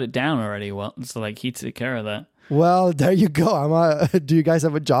 John shut it down already. Well, so like he took care of that. Well, there you go. Do you guys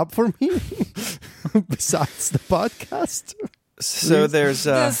have a job for me besides the podcast? So there's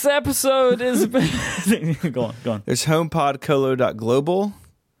this episode is go on. There's homepodcolo.global,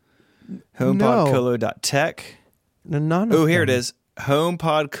 homepodcolo.tech. None. Oh, here it is.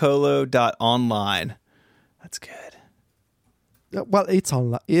 homepodcolo.online. That's good. Well, it's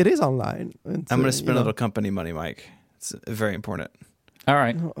online. It is online. I'm going to spend a little company money, Mike. It's very important. All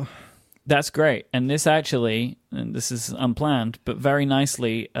right. That's great. And this actually, and this is unplanned, but very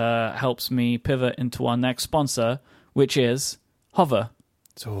nicely helps me pivot into our next sponsor, which is Hover.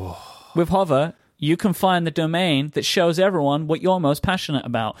 With Hover, you can find the domain that shows everyone what you're most passionate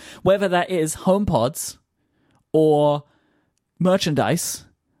about, whether that is HomePods or merchandise,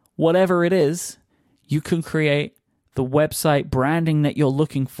 whatever it is, you can create the website branding that you're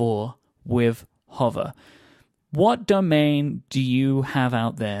looking for with Hover. What domain do you have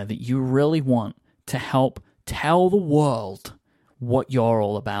out there that you really want to help tell the world what you're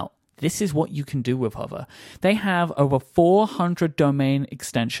all about? This is what you can do with Hover. They have over 400 domain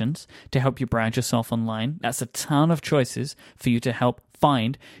extensions to help you brand yourself online. That's a ton of choices for you to help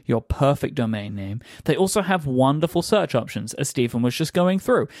find your perfect domain name. They also have wonderful search options, as Stephen was just going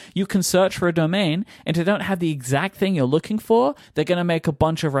through. You can search for a domain, and if they don't have the exact thing you're looking for, they're going to make a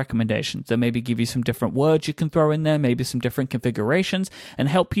bunch of recommendations. They'll maybe give you some different words you can throw in there, maybe some different configurations, and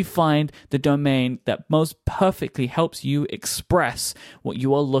help you find the domain that most perfectly helps you express what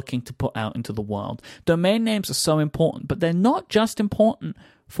you are looking to put out into the world. Domain names are so important, but they're not just important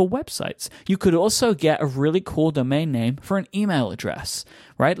for websites. You could also get a really cool domain name for an email address,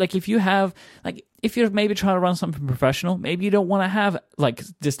 right? Like if you're maybe trying to run something professional, maybe you don't want to have like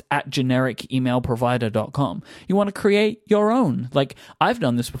just at genericemailprovider.com. You want to create your own. Like I've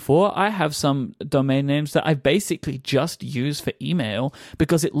done this before. I have some domain names that I basically just use for email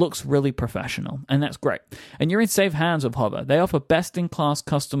because it looks really professional, and that's great. And you're in safe hands with Hover. They offer best-in-class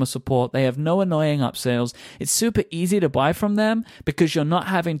customer support. They have no annoying upsells. It's super easy to buy from them because you're not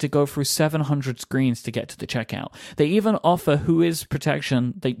having to go through 700 screens to get to the checkout. They even offer Whois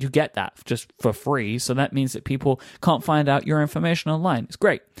protection. That you get that just for free. So that means that people can't find out your information online. It's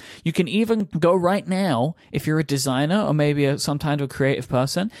great. You can even go right now, if you're a designer or maybe some kind of creative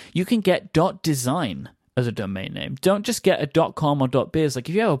person, you can get .design as a domain name. Don't just get a .com or .biz. Like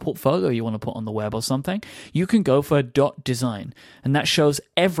if you have a portfolio you want to put on the web or something, you can go for .design, and that shows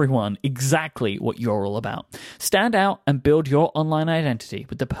everyone exactly what you're all about. Stand out and build your online identity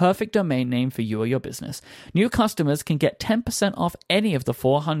with the perfect domain name for you or your business. New customers can get 10% off any of the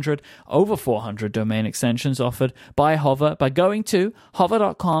over 400 domain extensions offered by Hover by going to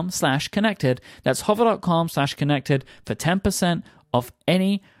hover.com/connected. That's hover.com/connected for 10% off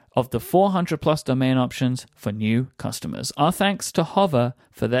any of the 400 plus domain options for new customers. Our thanks to Hover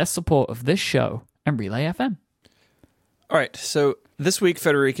for their support of this show and Relay FM. All right, so this week,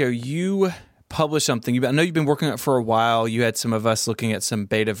 Federico, you published something. I know you've been working on it for a while. You had some of us looking at some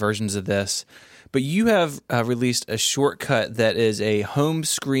beta versions of this, but you have released a shortcut that is a home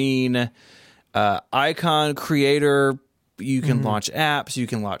screen icon creator. You can launch apps, you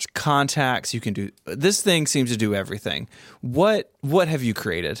can launch contacts, you can do... This thing seems to do everything. What have you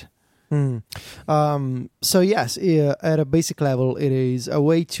created? So yes, at a basic level, it is a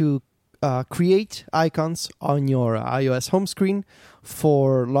way to create icons on your iOS home screen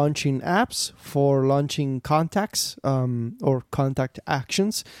for launching apps, for launching contacts or contact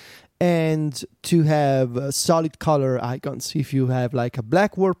actions, and to have solid color icons. If you have like a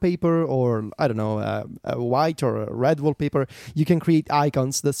black wallpaper or, I don't know, a white or a red wallpaper, you can create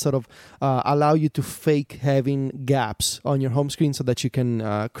icons that sort of allow you to fake having gaps on your home screen so that you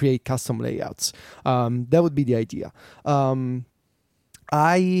can create custom layouts. That would be the idea.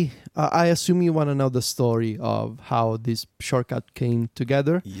 I assume you want to know the story of how this shortcut came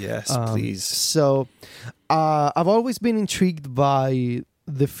together. Yes, please. So I've always been intrigued by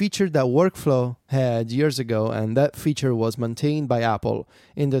the feature that Workflow had years ago, and that feature was maintained by Apple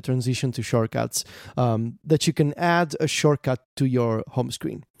in the transition to shortcuts, that you can add a shortcut to your home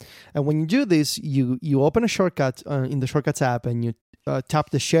screen. And when you do this, you open a shortcut in the Shortcuts app, and you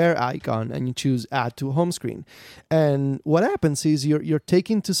tap the share icon, and you choose Add to Home Screen. And what happens is you're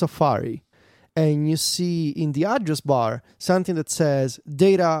taken to Safari, and you see in the address bar something that says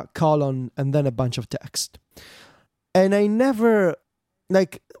data, and then a bunch of text. And I never...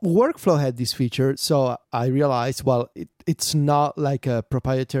 Like, Workflow had this feature, so I realized, well, it's not like a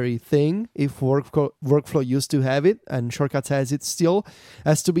proprietary thing. If Workflow used to have it, and Shortcuts has it still,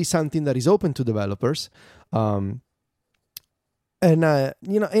 has to be something that is open to developers. And I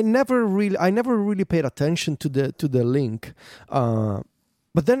never really paid attention to the link.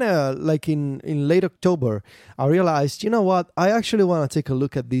 But then, like in late October, I realized, you know what? I actually want to take a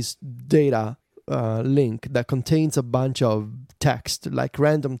look at this data link that contains a bunch of text, like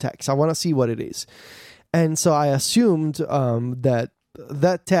random text. I want to see what it is. And so I assumed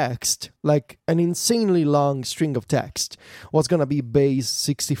that text, like an insanely long string of text, was going to be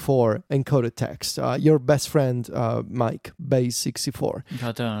Base64 encoded text. Your best friend, Mike, Base64.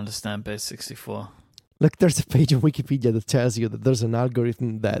 I don't understand Base64. Look, there's a page on Wikipedia that tells you that there's an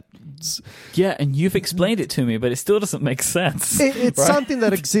algorithm that... Yeah, and you've explained it to me, but it still doesn't make sense. It's right? something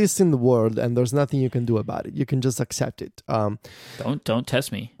that exists in the world, and there's nothing you can do about it. You can just accept it. Don't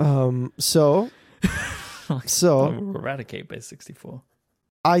test me. So eradicate Base64.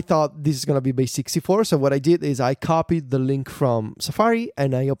 I thought this is going to be Base64. So what I did is I copied the link from Safari,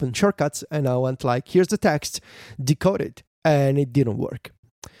 and I opened Shortcuts, and I went like, here's the text, decode it, and it didn't work.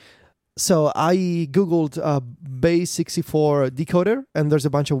 So I Googled Base64 decoder, and there's a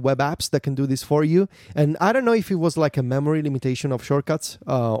bunch of web apps that can do this for you. And I don't know if it was like a memory limitation of Shortcuts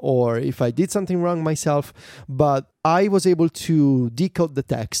or if I did something wrong myself, but I was able to decode the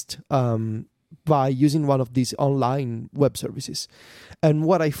text by using one of these online web services. And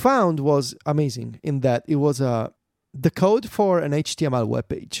what I found was amazing in that it was the code for an HTML web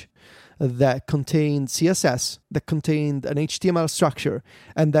page that contained CSS, that contained an HTML structure,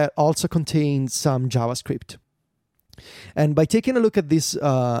 and that also contained some JavaScript. And by taking a look at this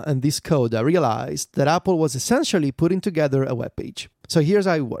and this code, I realized that Apple was essentially putting together a web page. So here's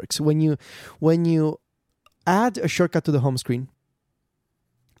how it works. When you add a shortcut to the home screen,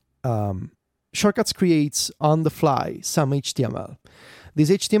 Shortcuts creates on the fly some HTML. This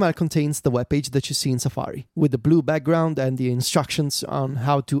HTML contains the web page that you see in Safari with the blue background and the instructions on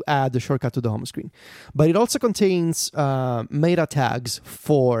how to add the shortcut to the home screen. But it also contains meta tags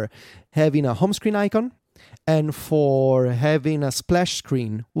for having a home screen icon and for having a splash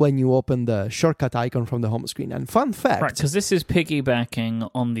screen when you open the shortcut icon from the home screen. And fun fact... Right, because this is piggybacking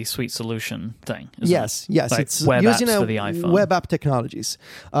on the Sweet Solution thing, yes, it? Yes. Like it's web using apps for the iPhone. Web app technologies.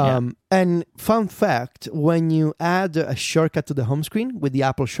 And fun fact, when you add a shortcut to the home screen with the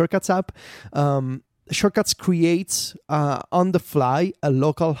Apple Shortcuts app, Shortcuts creates on the fly a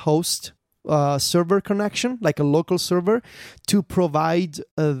local host server connection, like a local server, to provide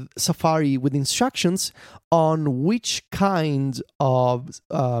Safari with instructions on which kind of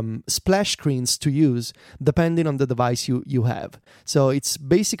splash screens to use depending on the device you have. So it's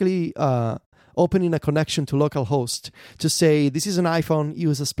basically opening a connection to localhost to say, this is an iPhone,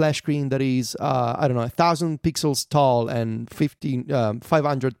 use a splash screen that is, 1,000 pixels tall and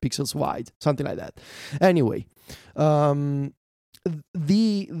 500 pixels wide, something like that. Anyway,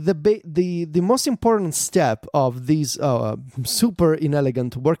 the most important step of this super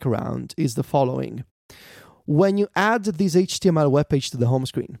inelegant workaround is the following. When you add this HTML web page to the home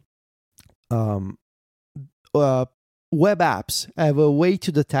screen, web apps have a way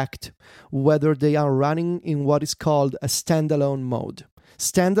to detect whether they are running in what is called a standalone mode.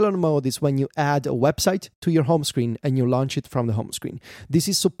 Standalone mode is when you add a website to your home screen and you launch it from the home screen. This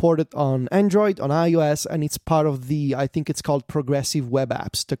is supported on Android, on iOS, and it's part of I think it's called progressive web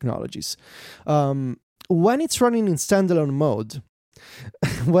apps technologies. When it's running in standalone mode,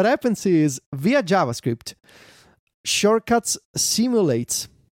 what happens is, via JavaScript, Shortcuts simulates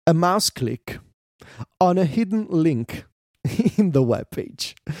a mouse click on a hidden link in the web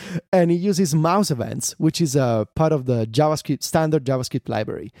page, and it uses mouse events, which is a part of the standard JavaScript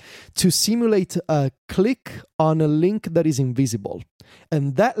library, to simulate a click on a link that is invisible.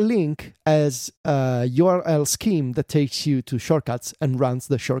 And that link has a URL scheme that takes you to Shortcuts and runs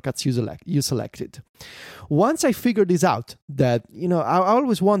the shortcuts you selected. Once I figured this out, that I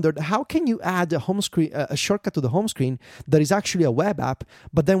always wondered, how can you add a shortcut to the home screen that is actually a web app,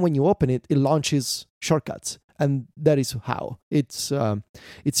 but then when you open it, it launches Shortcuts. And that is how. It's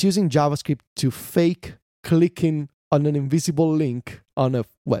using JavaScript to fake clicking on an invisible link on a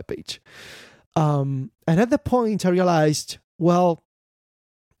web page. And at that point, I realized, well,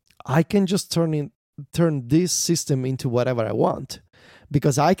 I can just turn this system into whatever I want,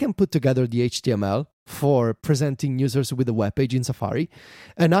 because I can put together the HTML for presenting users with a web page in Safari,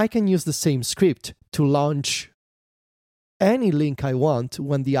 and I can use the same script to launch any link I want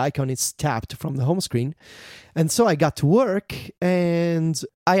when the icon is tapped from the home screen. And so I got to work, and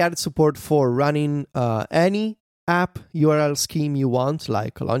I added support for running any app URL scheme you want,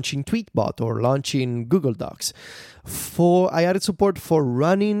 like launching Tweetbot or launching Google Docs. I added support for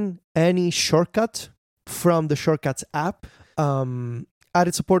running any shortcut from the Shortcuts app.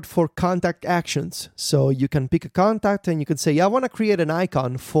 added support for contact actions. So you can pick a contact and you can say, I want to create an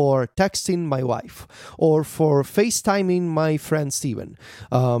icon for texting my wife or for FaceTiming my friend Steven.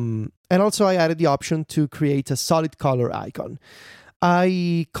 And also I added the option to create a solid color icon.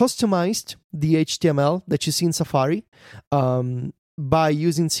 I customized the HTML that you see in Safari. By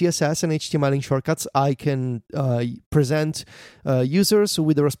using CSS and HTML in shortcuts, I can present users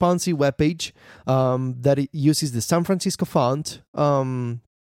with a responsive web page that it uses the San Francisco font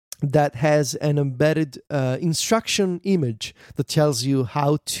that has an embedded instruction image that tells you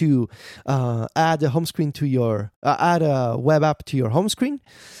how to add a home screen to your add a web app to your home screen.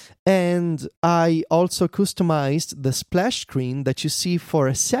 And I also customized the splash screen that you see for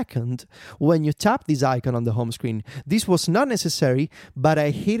a second when you tap this icon on the home screen. This was not necessary, but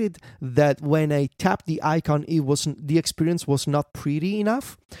I hated that when I tapped the icon, the experience was not pretty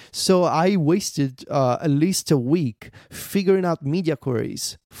enough. So I wasted at least a week figuring out media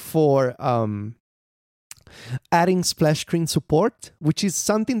queries for adding splash screen support, which is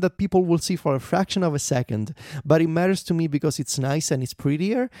something that people will see for a fraction of a second, but it matters to me because it's nice and it's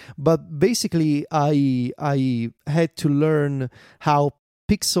prettier. But basically, I had to learn how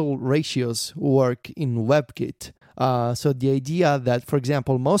pixel ratios work in WebKit. So the idea that, for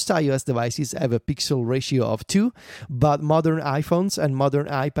example, most iOS devices have a pixel ratio of 2, but modern iPhones and modern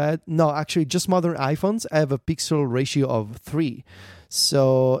just modern iPhones have a pixel ratio of 3.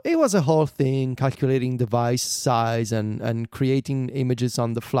 So it was a whole thing, calculating device size and creating images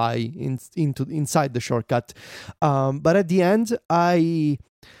on the fly inside the shortcut. But at the end, I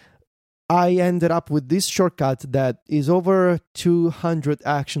ended up with this shortcut that is over 200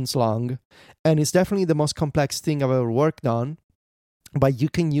 actions long, and it's definitely the most complex thing I've ever worked on. But you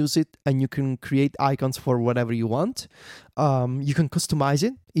can use it and you can create icons for whatever you want. You can customize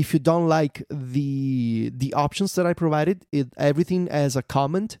it. If you don't like the options that I provided, everything has a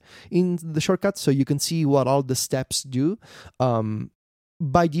comment in the shortcut, so you can see what all the steps do.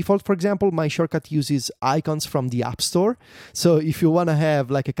 By default, for example, my shortcut uses icons from the App Store. So if you want to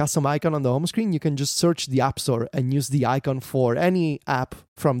have like a custom icon on the home screen, you can just search the App Store and use the icon for any app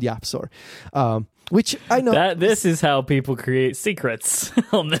from the App Store. Which I know this is how people create secrets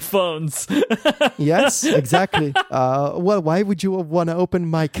on their phones. Yes, exactly. Well, why would you want to open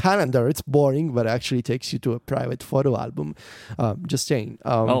my calendar? It's boring, but actually takes you to a private photo album. Just saying.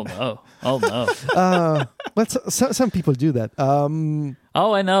 Oh no! Well, some people do that.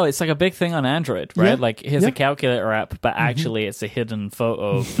 Oh, I know. It's like a big thing on Android, right? Yeah. Like, here's a calculator app, but actually it's a hidden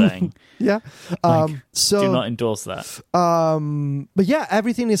photo thing. Yeah. So do not endorse that. But yeah,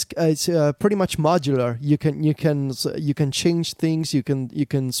 everything is pretty much modular. You can change things. You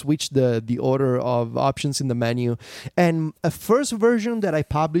can switch the order of options in the menu. And a first version that I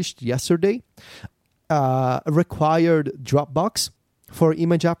published yesterday required Dropbox for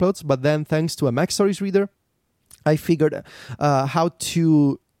image uploads, but then thanks to a Mac Stories reader, I figured how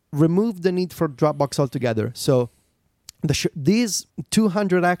to remove the need for Dropbox altogether. So these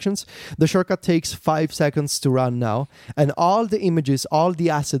 200 actions, the shortcut takes 5 seconds to run now, and all the images, all the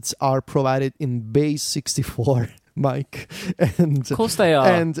assets are provided in Base64. Mike, and of course they are,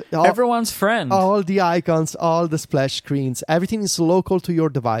 and everyone's friend. All the icons, all the splash screens, everything is local to your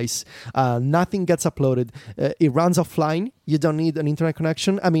device. Nothing gets uploaded. It runs offline. You don't need an internet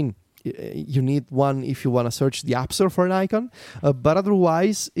connection. I mean, you need one if you want to search the App Store for an icon, but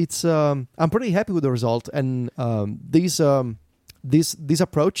otherwise, it's. I'm pretty happy with the result, and this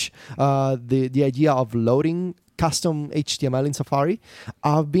approach, the idea of loading custom HTML in Safari,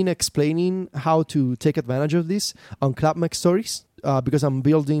 I've been explaining how to take advantage of this on Club Mac Stories because I'm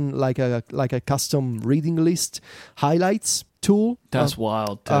building like a custom reading list highlights tool. That's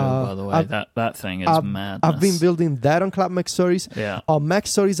wild too, by the way. That thing is madness. I've been building that on Club Mac Stories. Yeah. On Mac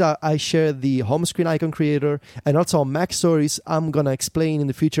Stories, I share the home screen icon creator, and also on Mac Stories, I'm gonna explain in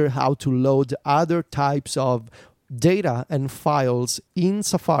the future how to load other types of data and files in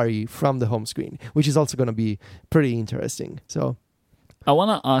Safari from the home screen, which is also going to be pretty interesting. So I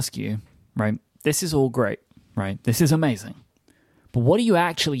want to ask you, right? This is all great, right? This is amazing. But what are you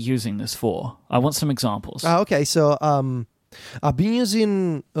actually using this for? I want some examples. Okay, so I've been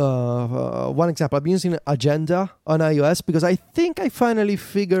using one example. I've been using Agenda on iOS because I think I finally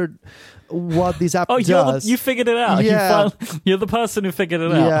figured what this app does. You figured it out. Yeah. You're the person who figured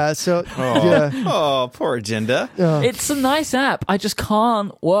it out. Yeah, so Oh, poor Agenda. It's a nice app. I just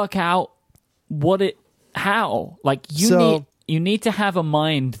can't work out how. Like you need to have a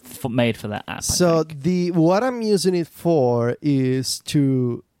mind made for that app. So what I'm using it for is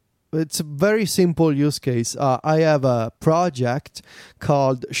it's a very simple use case. I have a project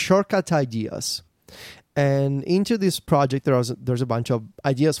called Shortcut Ideas. And into this project, there's a bunch of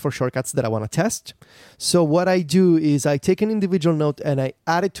ideas for shortcuts that I want to test. So what I do is I take an individual note and I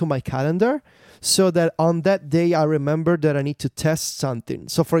add it to my calendar so that on that day I remember that I need to test something.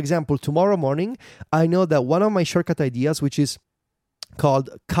 So for example, tomorrow morning, I know that one of my shortcut ideas, which is called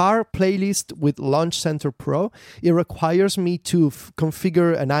Car Playlist with Launch Center Pro, it requires me to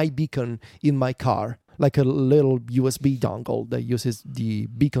configure an iBeacon in my car, like a little USB dongle that uses the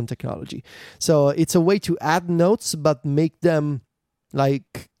beacon technology. So it's a way to add notes, but make them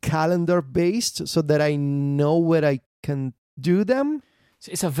like calendar based so that I know where I can do them.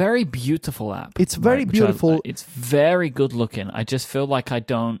 It's a very beautiful app. It's very beautiful. It's very good looking. I just feel like I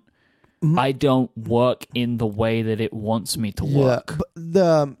don't work in the way that it wants me to work.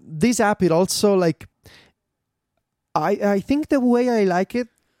 But this app, it also like, I think the way I like it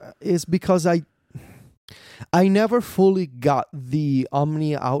is because I never fully got the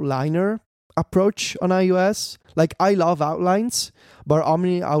Omni Outliner approach on iOS. Like, I love outlines, but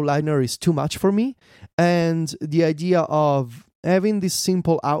Omni Outliner is too much for me. And the idea of having these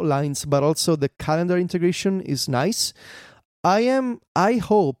simple outlines, but also the calendar integration is nice. I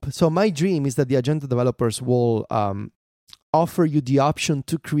hope, so my dream is that the agenda developers will offer you the option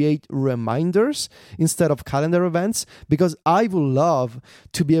to create reminders instead of calendar events, because I would love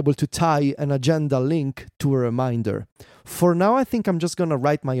to be able to tie an agenda link to a reminder. For now, I think I'm just going to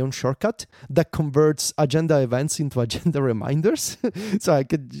write my own shortcut that converts agenda events into agenda reminders. So I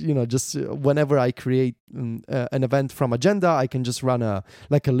could, just whenever I create an event from agenda, I can just run a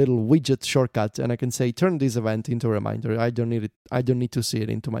little widget shortcut, and I can say, turn this event into a reminder. I don't need to see it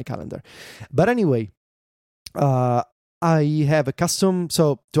into my calendar. But anyway, I have a custom.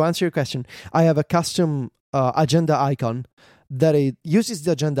 So to answer your question, I have a custom agenda icon that it uses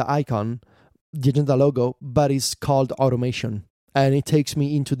the agenda icon, the agenda logo, but it's called automation, and it takes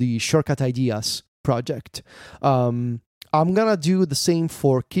me into the shortcut ideas project. I'm gonna do the same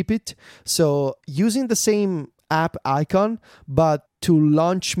for Keep It. So using the same app icon, but to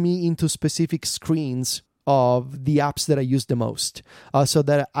launch me into specific screens of the apps that I use the most, so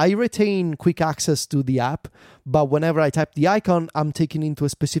that I retain quick access to the app, but whenever I type the icon, I'm taken into a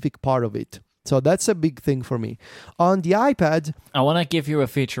specific part of it. So that's a big thing for me. On the iPad, I want to give you a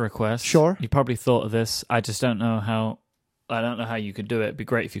feature request. Sure. You probably thought of this. I just don't know how. I don't know how you could do it. It'd be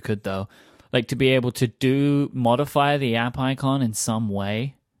great if you could, though. Like, to be able to modify the app icon in some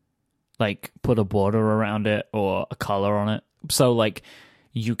way, like put a border around it or a color on it. So like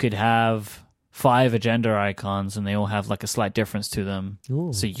you could have 5 agenda icons and they all have like a slight difference to them.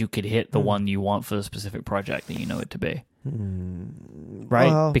 Ooh. So you could hit the one you want for the specific project that you know it to be.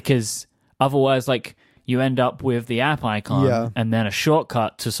 Right? Because otherwise, like, you end up with the app icon and then a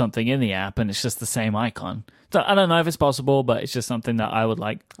shortcut to something in the app, and it's just the same icon. So I don't know if it's possible, but it's just something that I would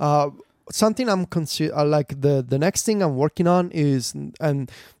like. Something I'm like the next thing I'm working on is,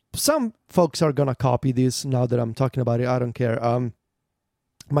 and some folks are gonna copy this now that I'm talking about it. I don't care.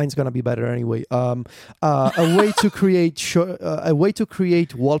 Mine's gonna be better anyway. A way to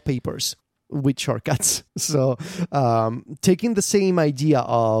create wallpapers with shortcuts. So taking the same idea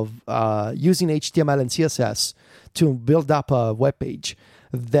of using HTML and CSS to build up a web page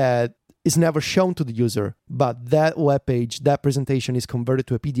that is never shown to the user, but that web page, that presentation is converted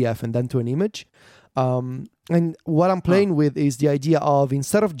to a PDF and then to an image. And what I'm playing with is the idea of,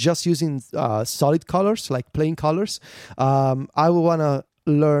 instead of just using solid colors, like plain colors, I would want to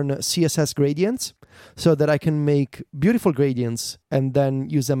learn CSS gradients so that I can make beautiful gradients and then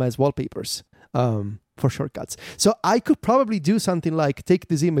use them as wallpapers for shortcuts. So I could probably do something like take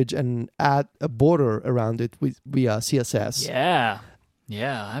this image and add a border around it via CSS.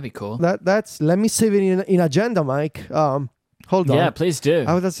 Yeah, that'd be cool. Let me save it in Agenda, Mike. Hold on. Yeah, please do.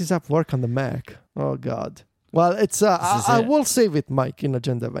 How does this app work on the Mac? Oh God. Well, it's I will save it, Mike, in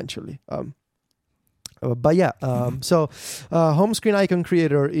Agenda eventually. But yeah, so home screen icon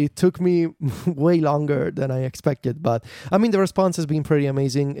creator, it took me way longer than I expected, but I mean the response has been pretty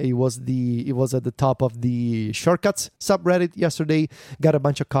amazing. It was at the top of the shortcuts subreddit yesterday. Got a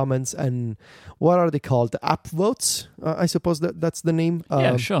bunch of comments, and what are they called? App votes, I suppose that's the name.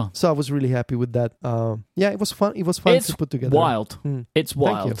 Yeah, sure. So I was really happy with that. Yeah, it was fun. It was fun to put together. Wild. It's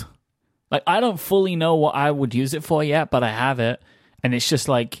wild. Like, I don't fully know what I would use it for yet, but I have it, and it's just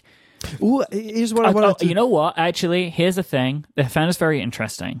like. Ooh, here's what I wanted to... You know what? Actually, here's the thing. I found this very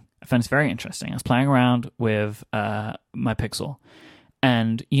interesting. I was playing around with my Pixel.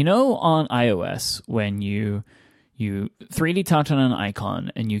 And you know, on iOS, when you 3D touch on an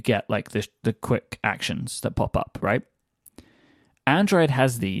icon and you get like the quick actions that pop up, right? Android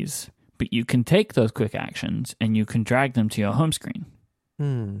has these, but you can take those quick actions and you can drag them to your home screen.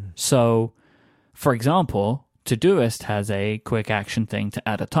 So for example, Todoist has a quick action thing to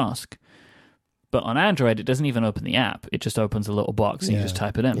add a task. But on Android, it doesn't even open the app. It just opens a little box and you just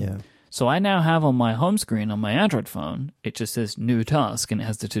type it in. Yeah. So I now have on my home screen on my Android phone, it just says new task, and it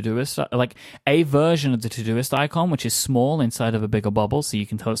has the Todoist, like a version of the Todoist icon, which is small inside of a bigger bubble, so you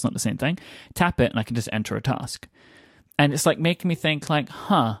can tell it's not the same thing. Tap it, and I can just enter a task. And it's like making me think like,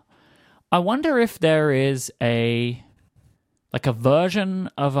 I wonder if there is a version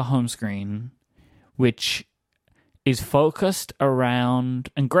of a home screen which is focused around,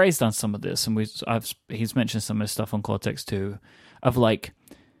 and Gray's done some of this, and he's mentioned some of this stuff on Cortex too, of like,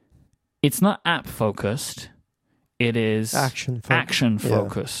 it's not app focused, it is action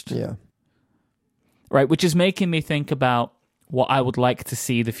focused. Yeah. Right, which is making me think about what I would like to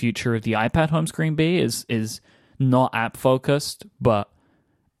see the future of the iPad home screen be is not app focused, but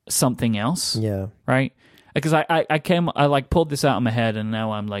something else. Yeah. Right? Because I pulled this out of my head, and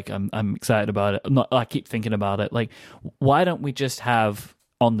now I'm excited about it. I keep thinking about it. Like, why don't we just have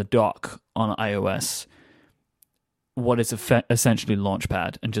on the dock on iOS what is essentially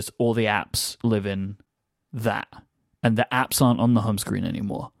Launchpad, and just all the apps live in that, and the apps aren't on the home screen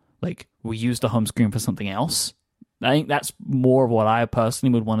anymore. Like, we use the home screen for something else. I think that's more of what I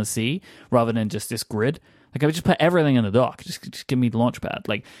personally would want to see, rather than just this grid. Like, I would just put everything in the dock. Just give me the Launchpad.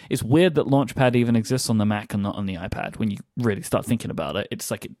 Like, it's weird that Launchpad even exists on the Mac and not on the iPad. When you really start thinking about it, it's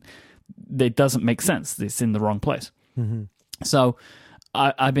like it doesn't make sense. It's in the wrong place. Mm-hmm. So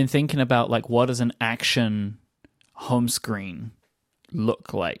I've been thinking about, like, what does an action home screen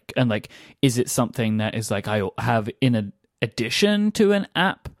look like? And, like, is it something that is like I have in addition to an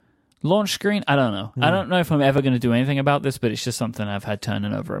app launch screen? I don't know. I don't know if I'm ever going to do anything about this, but it's just something I've had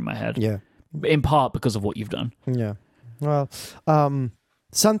turning over in my head. Yeah. In part because of what you've done. Yeah. Well,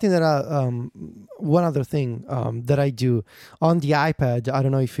 something that one other thing that I do on the iPad. I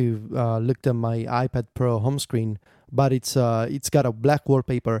don't know if you looked at my iPad Pro home screen, but it's got a black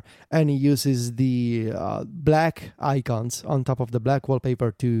wallpaper, and it uses the black icons on top of the black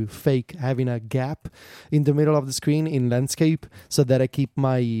wallpaper to fake having a gap in the middle of the screen in landscape, so that I keep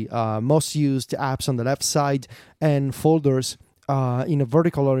my most used apps on the left side and folders in a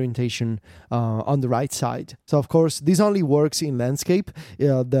vertical orientation on the right side. So of course this only works in landscape.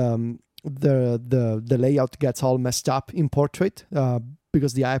 The layout gets all messed up in portrait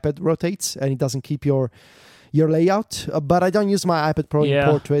because the iPad rotates and it doesn't keep your layout. But I don't use my iPad Pro in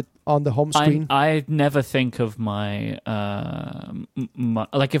portrait on the home screen. I never think of my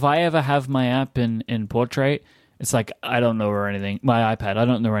like, if I ever have my app in portrait, it's like I don't know where anything, my iPad, I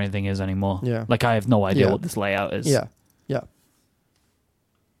don't know where anything is anymore. Yeah. Like, I have no idea what this layout is. Yeah.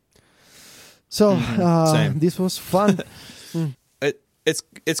 So Same. this was fun.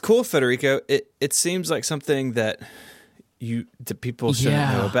 It's cool, Federico. It seems like something that people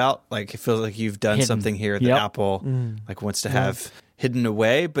shouldn't know about. Like, it feels like you've done something here that Apple like wants to have hidden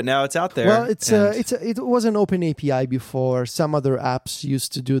away, but now it's out there. Well, it was an open API before. Some other apps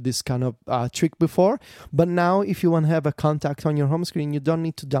used to do this kind of trick before, but now if you want to have a contact on your home screen, you don't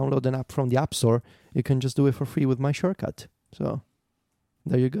need to download an app from the App Store. You can just do it for free with my shortcut. So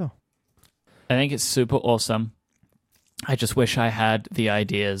there you go. I think it's super awesome. I just wish I had the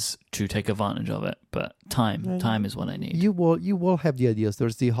ideas to take advantage of it, but time is what I need. You will have the ideas.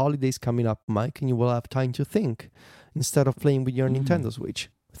 There's the holidays coming up, Mike, and you will have time to think instead of playing with your Nintendo Switch.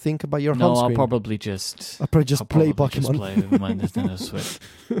 Think about your home screen. I'll probably just play Pokemon. Just play with my Nintendo Switch.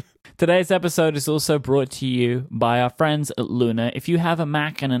 Today's episode is also brought to you by our friends at Luna. If you have a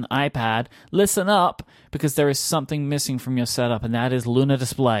Mac and an iPad, listen up, because there is something missing from your setup, and that is Luna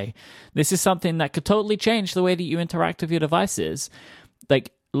Display. This is something that could totally change the way that you interact with your devices.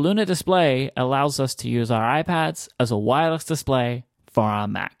 Like, Luna Display allows us to use our iPads as a wireless display for our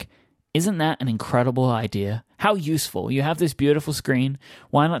Mac. Isn't that an incredible idea? How useful. You have this beautiful screen.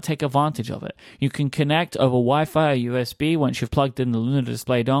 Why not take advantage of it? You can connect over Wi-Fi or USB once you've plugged in the Luna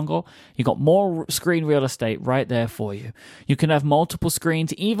Display dongle. You've got more screen real estate right there for you. You can have multiple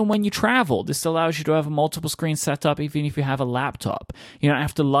screens even when you travel. This allows you to have a multiple screen setup even if you have a laptop. You don't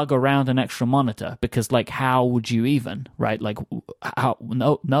have to lug around an extra monitor because, like, how would you even, right? Like, how?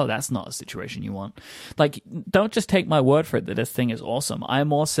 No, that's not a situation you want. Like, don't just take my word for it that this thing is awesome.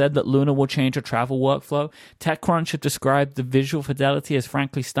 iMore said that Luna will change your travel workflow. TechCrunch have described the visual fidelity as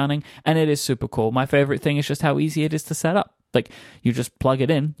frankly stunning, and it is super cool. My favorite thing is just how easy it is to set up. Like, you just plug it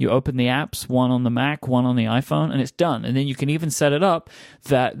in, you open the apps, one on the Mac, one on the iPhone, and it's done. And then you can even set it up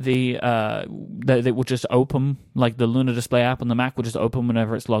that that it will just open, like the Luna Display app on the Mac will just open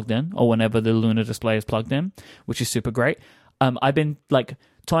whenever it's logged in or whenever the Luna Display is plugged in, which is super great. I've been like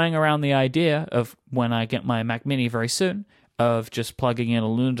toying around the idea of when I get my Mac Mini very soon of just plugging in a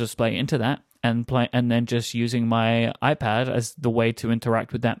Luna Display into that and then just using my iPad as the way to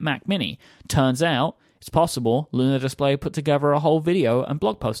interact with that Mac Mini. Turns out it's possible. Luna Display put together a whole video and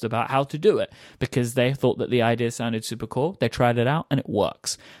blog post about how to do it because they thought that the idea sounded super cool. They tried it out and it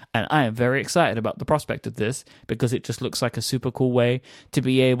works. And I am very excited about the prospect of this because it just looks like a super cool way to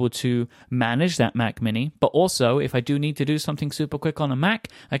be able to manage that Mac Mini. But also, if I do need to do something super quick on a Mac,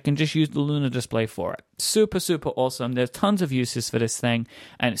 I can just use the Luna Display for it. Super, super awesome. There's tons of uses for this thing,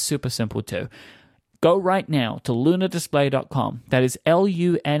 and it's super simple too. Go right now to lunadisplay.com. That is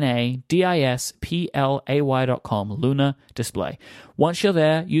LUNADISPLAY.com, Luna Display. Once you're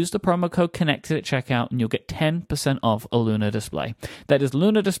there, use the promo code CONNECTED at checkout and you'll get 10% off a Luna Display. That is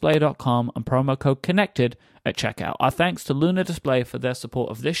lunadisplay.com and promo code CONNECTED at checkout. Our thanks to Luna Display for their support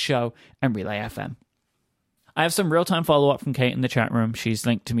of this show and Relay FM. I have some real-time follow-up from Kate in the chat room. She's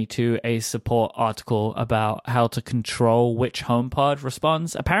linked to me to a support article about how to control which HomePod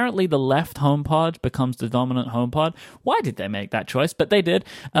responds. Apparently, the left HomePod becomes the dominant HomePod. Why did they make that choice? But they did.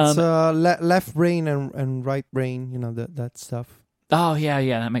 It's left brain and right brain, that stuff. Oh, yeah,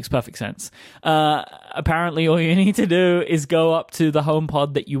 that makes perfect sense. Apparently, all you need to do is go up to the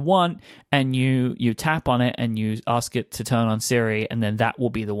HomePod that you want, and you tap on it, and you ask it to turn on Siri, and then that will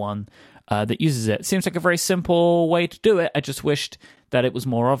be the one that uses it. Seems like a very simple way to do it. I just wished that it was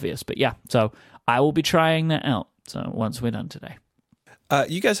more obvious. But yeah, so I will be trying that out. So once we're done today.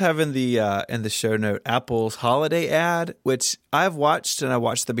 You guys have in the show note Apple's holiday ad, which I've watched, and I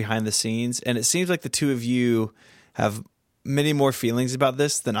watched the behind the scenes, and it seems like the two of you have many more feelings about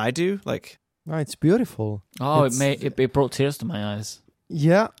this than I do. Like, oh, it's beautiful. Oh, it brought tears to my eyes.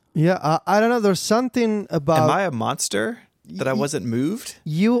 Yeah. I don't know. There's something about. Am I a monster? That I wasn't moved?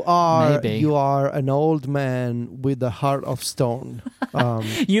 You are. Maybe. You are an old man with a heart of stone.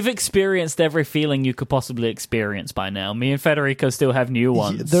 You've experienced every feeling you could possibly experience by now. Me and Federico still have new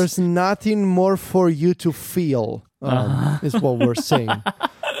ones. There's nothing more for you to feel, is what we're saying.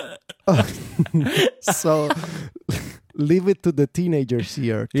 So leave it to the teenagers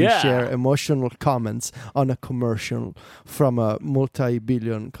here to share emotional comments on a commercial from a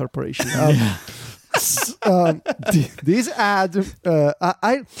multi-billion corporation. This ad,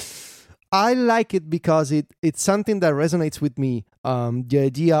 I like it because it's something that resonates with me. The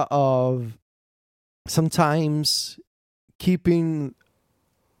idea of sometimes keeping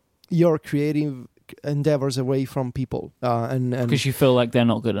your creative endeavors away from people, and because you feel like they're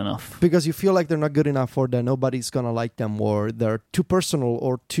not good enough. Because you feel like they're not good enough, or that nobody's gonna like them, or they're too personal,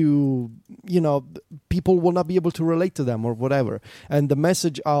 or too, people will not be able to relate to them, or whatever. And the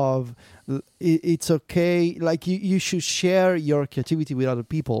message of it's okay, like you should share your creativity with other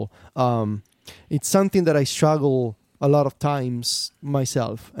people. It's something that I struggle a lot of times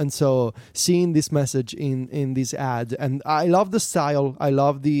myself, and so seeing this message in this ad, and I love the style, I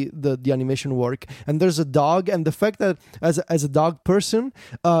love the animation work, and there's a dog, and the fact that as a dog person,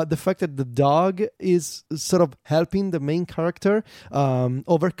 the fact that the dog is sort of helping the main character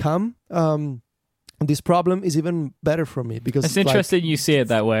overcome this problem is even better for me, because it's interesting you see it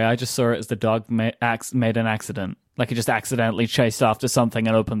that way. I just saw it as the dog made an accident. Like he just accidentally chased after something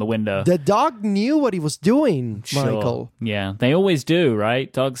and opened the window. The dog knew what he was doing, sure. Michael. Yeah, they always do, right?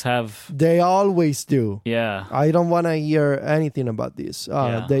 Dogs have... They always do. Yeah. I don't want to hear anything about this.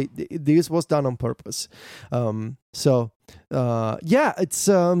 This was done on purpose. It's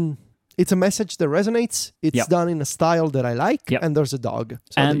a message that resonates. It's done in a style that I like, and there's a dog.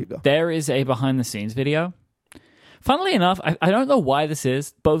 So there you go. There is a behind-the-scenes video. Funnily enough, I don't know why this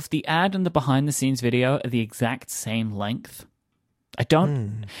is. Both the ad and the behind-the-scenes video are the exact same length. I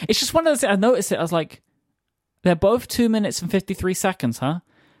don't... It's just one of those... I noticed it. I was like, they're both 2 minutes and 53 seconds, huh?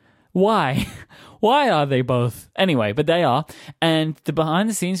 Why? Why are they both? Anyway, but they are. And the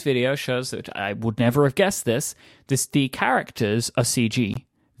behind-the-scenes video shows that I would never have guessed this. The characters are CG.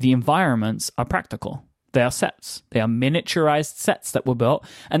 The environments are practical. They are sets. They are miniaturized sets that were built.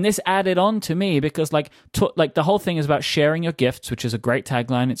 And this added on to me because the whole thing is about sharing your gifts, which is a great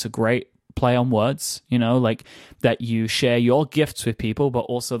tagline. It's a great play on words, that you share your gifts with people, but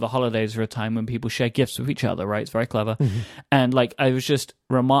also the holidays are a time when people share gifts with each other, right? It's very clever. Mm-hmm. And I was just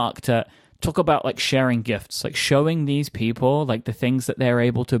remarked to talk about sharing gifts, showing these people the things that they're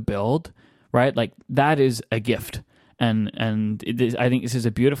able to build, right? That is a gift. And I think this is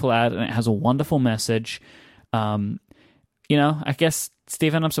a beautiful ad, and it has a wonderful message. I guess,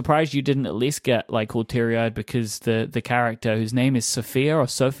 Stephen, I'm surprised you didn't at least get all teary-eyed because the character, whose name is Sophia or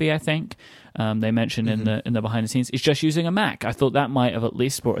Sophie, I think, they mentioned in the behind the scenes, is just using a Mac. I thought that might have at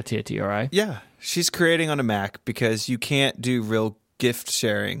least brought a tear to your eye. Yeah, she's creating on a Mac because you can't do real gift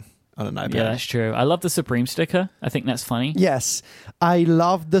sharing on an iPad. Yeah, that's true. I love the Supreme sticker. I think that's funny. Yes, I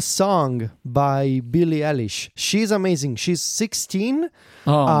love the song by Billie Eilish. She's amazing. She's 16.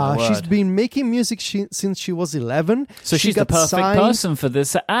 Oh, my word. She's been making music since she was 11. So she's the perfect person for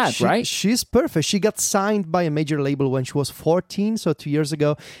this ad, right? She's perfect. She got signed by a major label when she was 14, so 2 years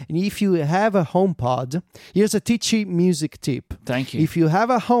ago. And if you have a HomePod, here's a teachy music tip. Thank you. If you have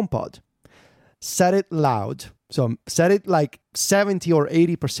a HomePod, set it loud. So set it like 70 or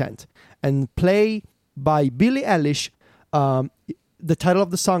 80% and play by Billie Eilish. The title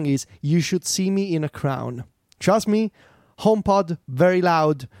of the song is You Should See Me in a Crown. Trust me, HomePod, very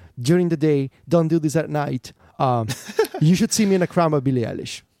loud during the day. Don't do this at night. You Should See Me in a Crown by Billie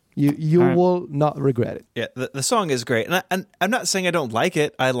Eilish. You will not regret it. Yeah, the song is great. And I'm not saying I don't like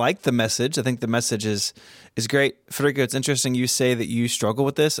it. I like the message. I think the message is great. Federico, it's interesting you say that you struggle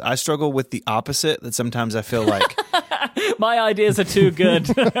with this. I struggle with the opposite, that sometimes I feel like... My ideas are too good.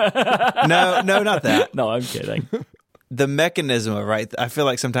 No, not that. No, I'm kidding. The mechanism of right. I feel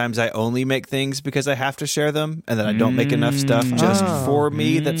like sometimes I only make things because I have to share them, and then I don't make enough stuff just for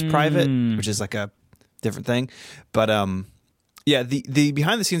me that's private, which is like a different thing. But yeah, the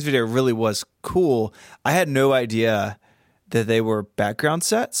behind the scenes video really was cool. I had no idea that they were background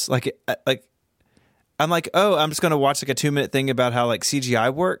sets. Like I'm like, oh, I'm just gonna watch like a 2-minute thing about how like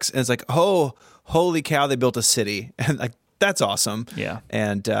CGI works, and it's like, oh, holy cow, they built a city, and like that's awesome. Yeah,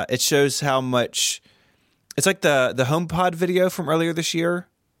 and it shows how much. It's like the HomePod video from earlier this year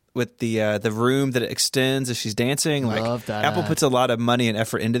with the room that it extends as she's dancing. Like love that Apple ad. puts a lot of money and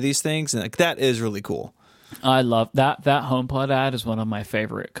effort into these things, and like that is really cool. I love that. That HomePod ad is one of my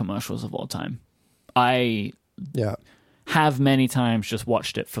favorite commercials of all time. I have many times just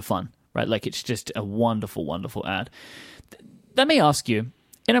watched it for fun, right? Like it's just a wonderful, wonderful ad. Let me ask you,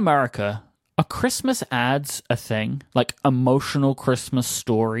 in America, are Christmas ads a thing? Like emotional Christmas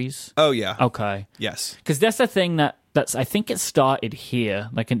stories? Oh yeah. Okay. Yes. Because that's a thing that's I think it started here.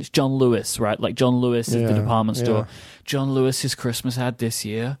 Like, and it's John Lewis, right? Like John Lewis is the department store. John Lewis's Christmas ad this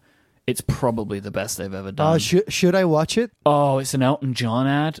year. It's probably the best they've ever done. Should I watch it? Oh, it's an Elton John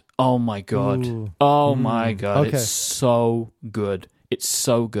ad. Oh my god. Ooh. Oh my god. Okay. It's so good. It's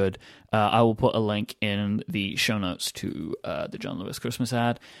so good. I will put a link in the show notes to the John Lewis Christmas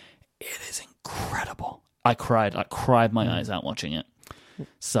ad. It is incredible. I cried my eyes out watching it.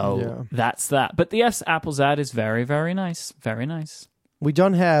 So that's that. But yes, Apple's ad is very, very nice. Very nice. We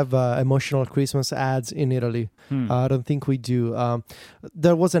don't have emotional Christmas ads in Italy. I don't think we do.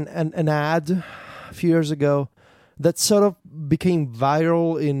 There was an ad a few years ago that sort of became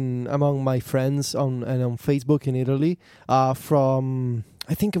viral among my friends on Facebook in Italy from,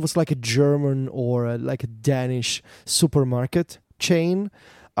 I think it was like a German or like a Danish supermarket chain.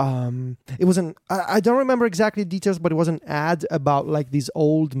 It was I don't remember exactly the details, but it was an ad about like this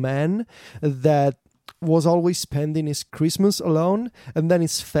old man that was always spending his Christmas alone, and then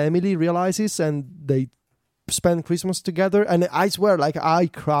his family realizes and they spend Christmas together. And I swear, like I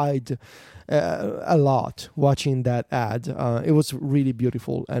cried a lot watching that ad. It was really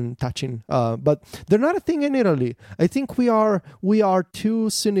beautiful and touching. But they're not a thing in Italy. I think we are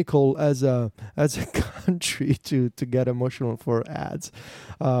too cynical as a country to get emotional for ads.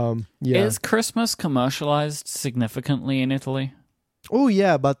 Is Christmas commercialized significantly in Italy? Oh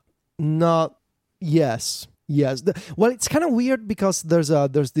yeah, but not. Yes. Well, it's kind of weird because there's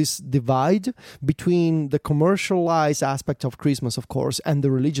this divide between the commercialized aspect of Christmas, of course, and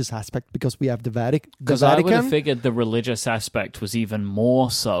the religious aspect, because we have the Vatican. Because I would have figured the religious aspect was even more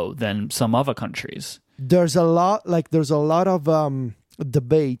so than some other countries. There's a lot of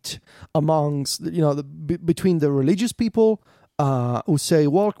debate amongst between the religious people who say,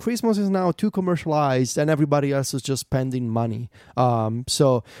 well, Christmas is now too commercialized and everybody else is just spending money.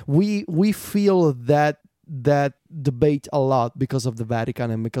 So we feel that debate a lot because of the Vatican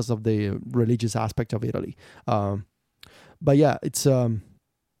and because of the religious aspect of Italy. But yeah, it's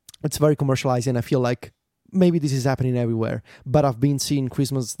very commercialized, and I feel like maybe this is happening everywhere. But I've been seeing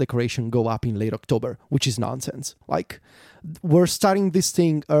Christmas decoration go up in late October, which is nonsense. Like, we're starting this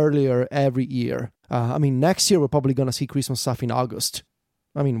thing earlier every year. I mean, next year we're probably going to see Christmas stuff in August.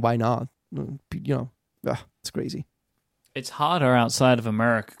 I mean, why not? It's crazy. It's harder outside of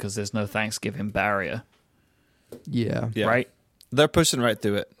America because there's no Thanksgiving barrier. Yeah. Right? They're pushing right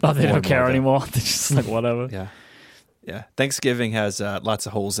through it. Oh, they don't care anymore. They're just like, whatever. Yeah. Thanksgiving has lots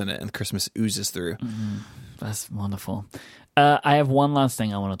of holes in it, and Christmas oozes through. That's wonderful. I have one last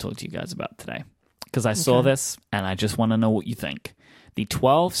thing I want to talk to you guys about today, because I saw this, and I just want to know what you think. The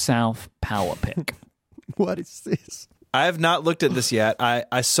 12 South Power Pick. What is this? I have not looked at this yet.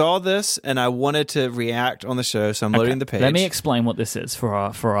 I saw this and I wanted to react on the show, so I'm loading the page. Let me explain what this is for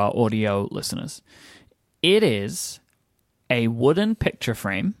our audio listeners. It is a wooden picture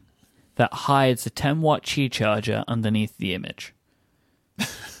frame that hides a 10-watt Qi charger underneath the image.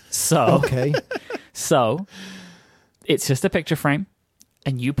 So it's just a picture frame,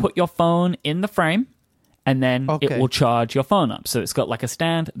 and you put your phone in the frame, and then it will charge your phone up. So it's got like a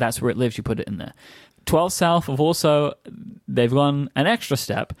stand. That's where it lives. You put it in there. 12 South have also, they've gone an extra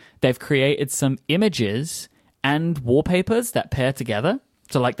step. They've created some images and wallpapers that pair together.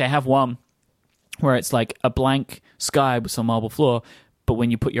 So like they have one where it's like a blank sky with some marble floor, but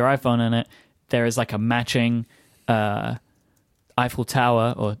when you put your iPhone in it, there is like a matching Eiffel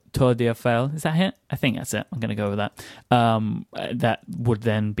Tower or Tour d'Eiffel. Is that it? I think that's it. I'm going to go with that. That would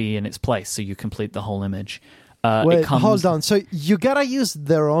then be in its place, so you complete the whole image. Wait, hold on. So you gotta use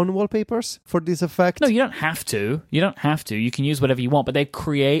their own wallpapers for this effect? No, you don't have to. You can use whatever you want, but they've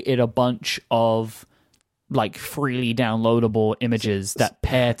created a bunch of like freely downloadable images that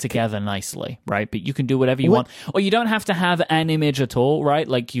pair together nicely, right? But you can do whatever you want. Or you don't have to have an image at all, right?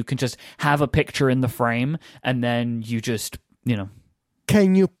 Like you can just have a picture in the frame and then you just,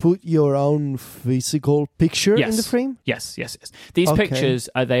 Can you put your own physical picture in the frame? Yes. These pictures,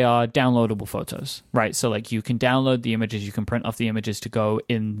 they are downloadable photos, right? So like you can download the images, you can print off the images to go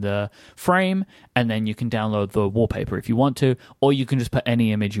in the frame, and then you can download the wallpaper if you want to, or you can just put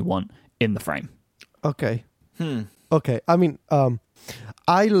any image you want in the frame. Okay. Okay. I mean,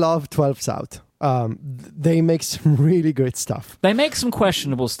 I love 12 South. They make some really great stuff. They make some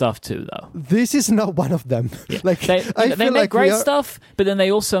questionable stuff too, though. This is not one of them. Yeah. Like they make great stuff, but then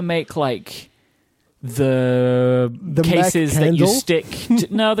they also make like the cases that you stick.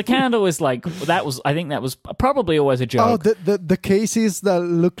 The candle is like that was. I think that was probably always a joke. Oh, the cases that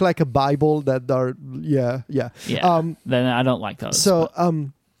look like a Bible that are yeah. Then I don't like those. So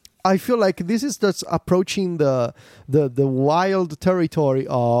I feel like this is just approaching the wild territory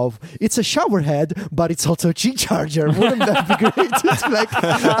of it's a shower head, but it's also a Qi charger. Wouldn't that be great? It's like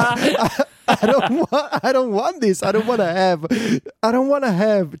I don't want this. I don't want to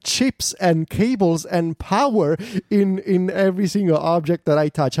have chips and cables and power in every single object that I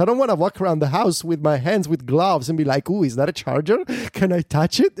touch. I don't want to walk around the house with my hands with gloves and be like, "Ooh, is that a charger? Can I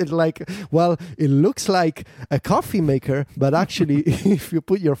touch it?" It's like, well, it looks like a coffee maker, but actually, if you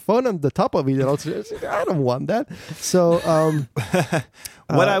put your phone on the top of it, I don't want that. So,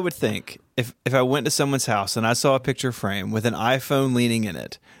 what I would think if I went to someone's house and I saw a picture frame with an iPhone leaning in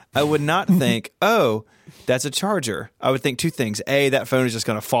it, I would not think, oh, that's a charger. I would think two things. A, that phone is just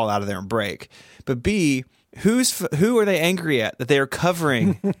going to fall out of there and break. But B, who are they angry at that they are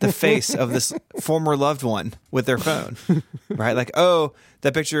covering the face of this former loved one with their phone? Right? Like, oh,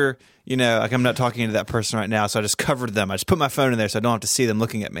 that picture, like I'm not talking to that person right now, so I just covered them. I just put my phone in there so I don't have to see them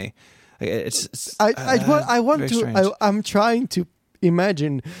looking at me. I'm trying to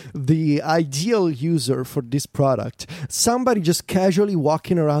imagine the ideal user for this product. Somebody just casually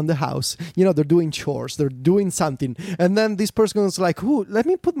walking around the house. They're doing chores, they're doing something, and then this person is like, "Ooh, let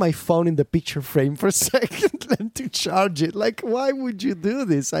me put my phone in the picture frame for a second and to charge it." Like, why would you do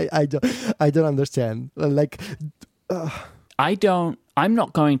this? I don't understand. I'm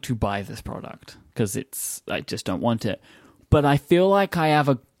not going to buy this product because I just don't want it. But I feel like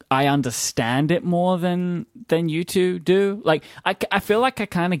I understand it more than you two do. Like, I feel like I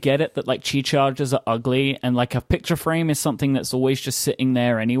kind of get it that like Qi chargers are ugly and like a picture frame is something that's always just sitting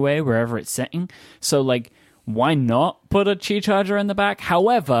there anyway, wherever it's sitting. So like, why not put a Qi charger in the back?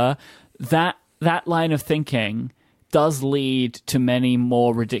 However, that line of thinking does lead to many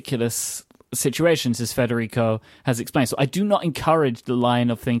more ridiculous situations, as Federico has explained. So I do not encourage the line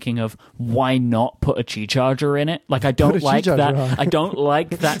of thinking of why not put a Qi charger in it. Like, I don't like that. I don't like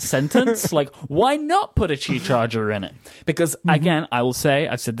that sentence. Like, why not put a Qi charger in it? Because again, I will say,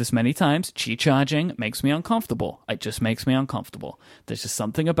 I've said this many times, Qi charging makes me uncomfortable. It just makes me uncomfortable. There's just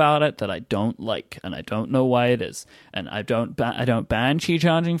something about it that I don't like, and I don't know why it is. And I don't ban Qi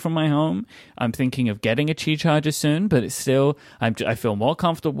charging from my home. I'm thinking of getting a Qi charger soon, but it's still, I feel more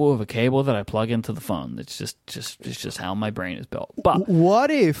comfortable with a cable that I plug into the phone. It's just how my brain is built. But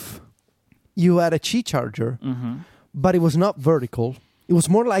what if you had a Qi charger, but it was not vertical? It was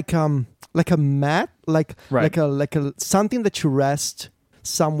more like a mat, like a something that you rest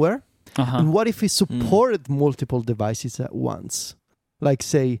somewhere. And what if it supported multiple devices at once, like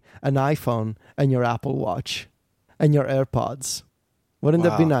say an iPhone and your Apple Watch and your AirPods? Wouldn't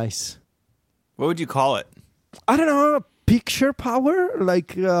that be nice? What would you call it? I don't know. Picture power,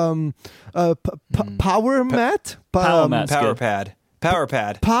 like power mat, power pad.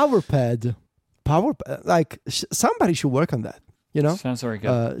 power, like somebody should work on that. You know, sounds very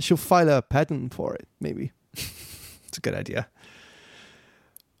good. Should file a patent for it, maybe. It's a good idea.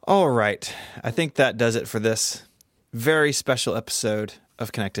 All right. I think that does it for this very special episode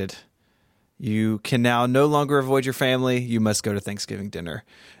of Connected. You can now no longer avoid your family. You must go to Thanksgiving dinner.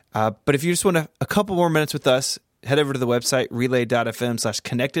 But if you just want a couple more minutes with us, head over to the website,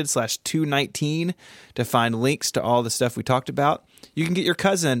 relay.fm/connected/219 to find links to all the stuff we talked about. You can get your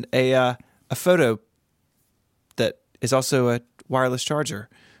cousin a photo that is also a wireless charger,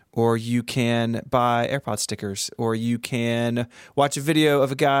 or you can buy AirPod stickers, or you can watch a video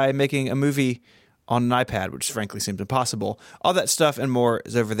of a guy making a movie on an iPad, which frankly seems impossible. All that stuff and more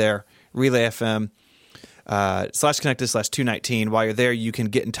is over there, Relay FM /connected/219. While you're there, you can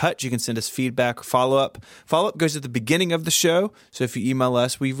get in touch. You can send us feedback or follow-up. Follow-up goes at the beginning of the show, so if you email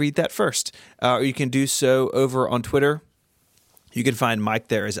us, we read that first. Or you can do so over on Twitter. You can find Mike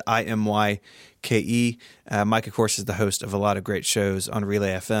there as IMYKE. Mike, of course, is the host of a lot of great shows on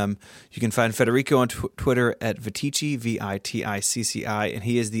Relay FM. You can find Federico on Twitter at Viticci, Viticci, and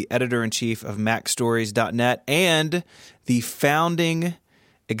he is the editor-in-chief of MacStories.net and the founding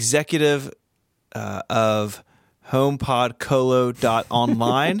executive of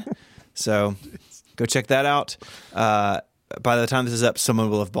HomePodColo.online. So go check that out. By the time this is up, someone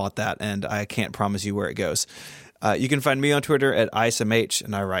will have bought that, and I can't promise you where it goes. You can find me on Twitter at ISMH,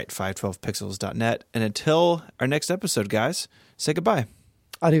 and I write 512pixels.net. And until our next episode, guys, say goodbye.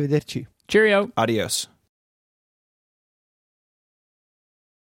 Arrivederci. Cheerio. Adios.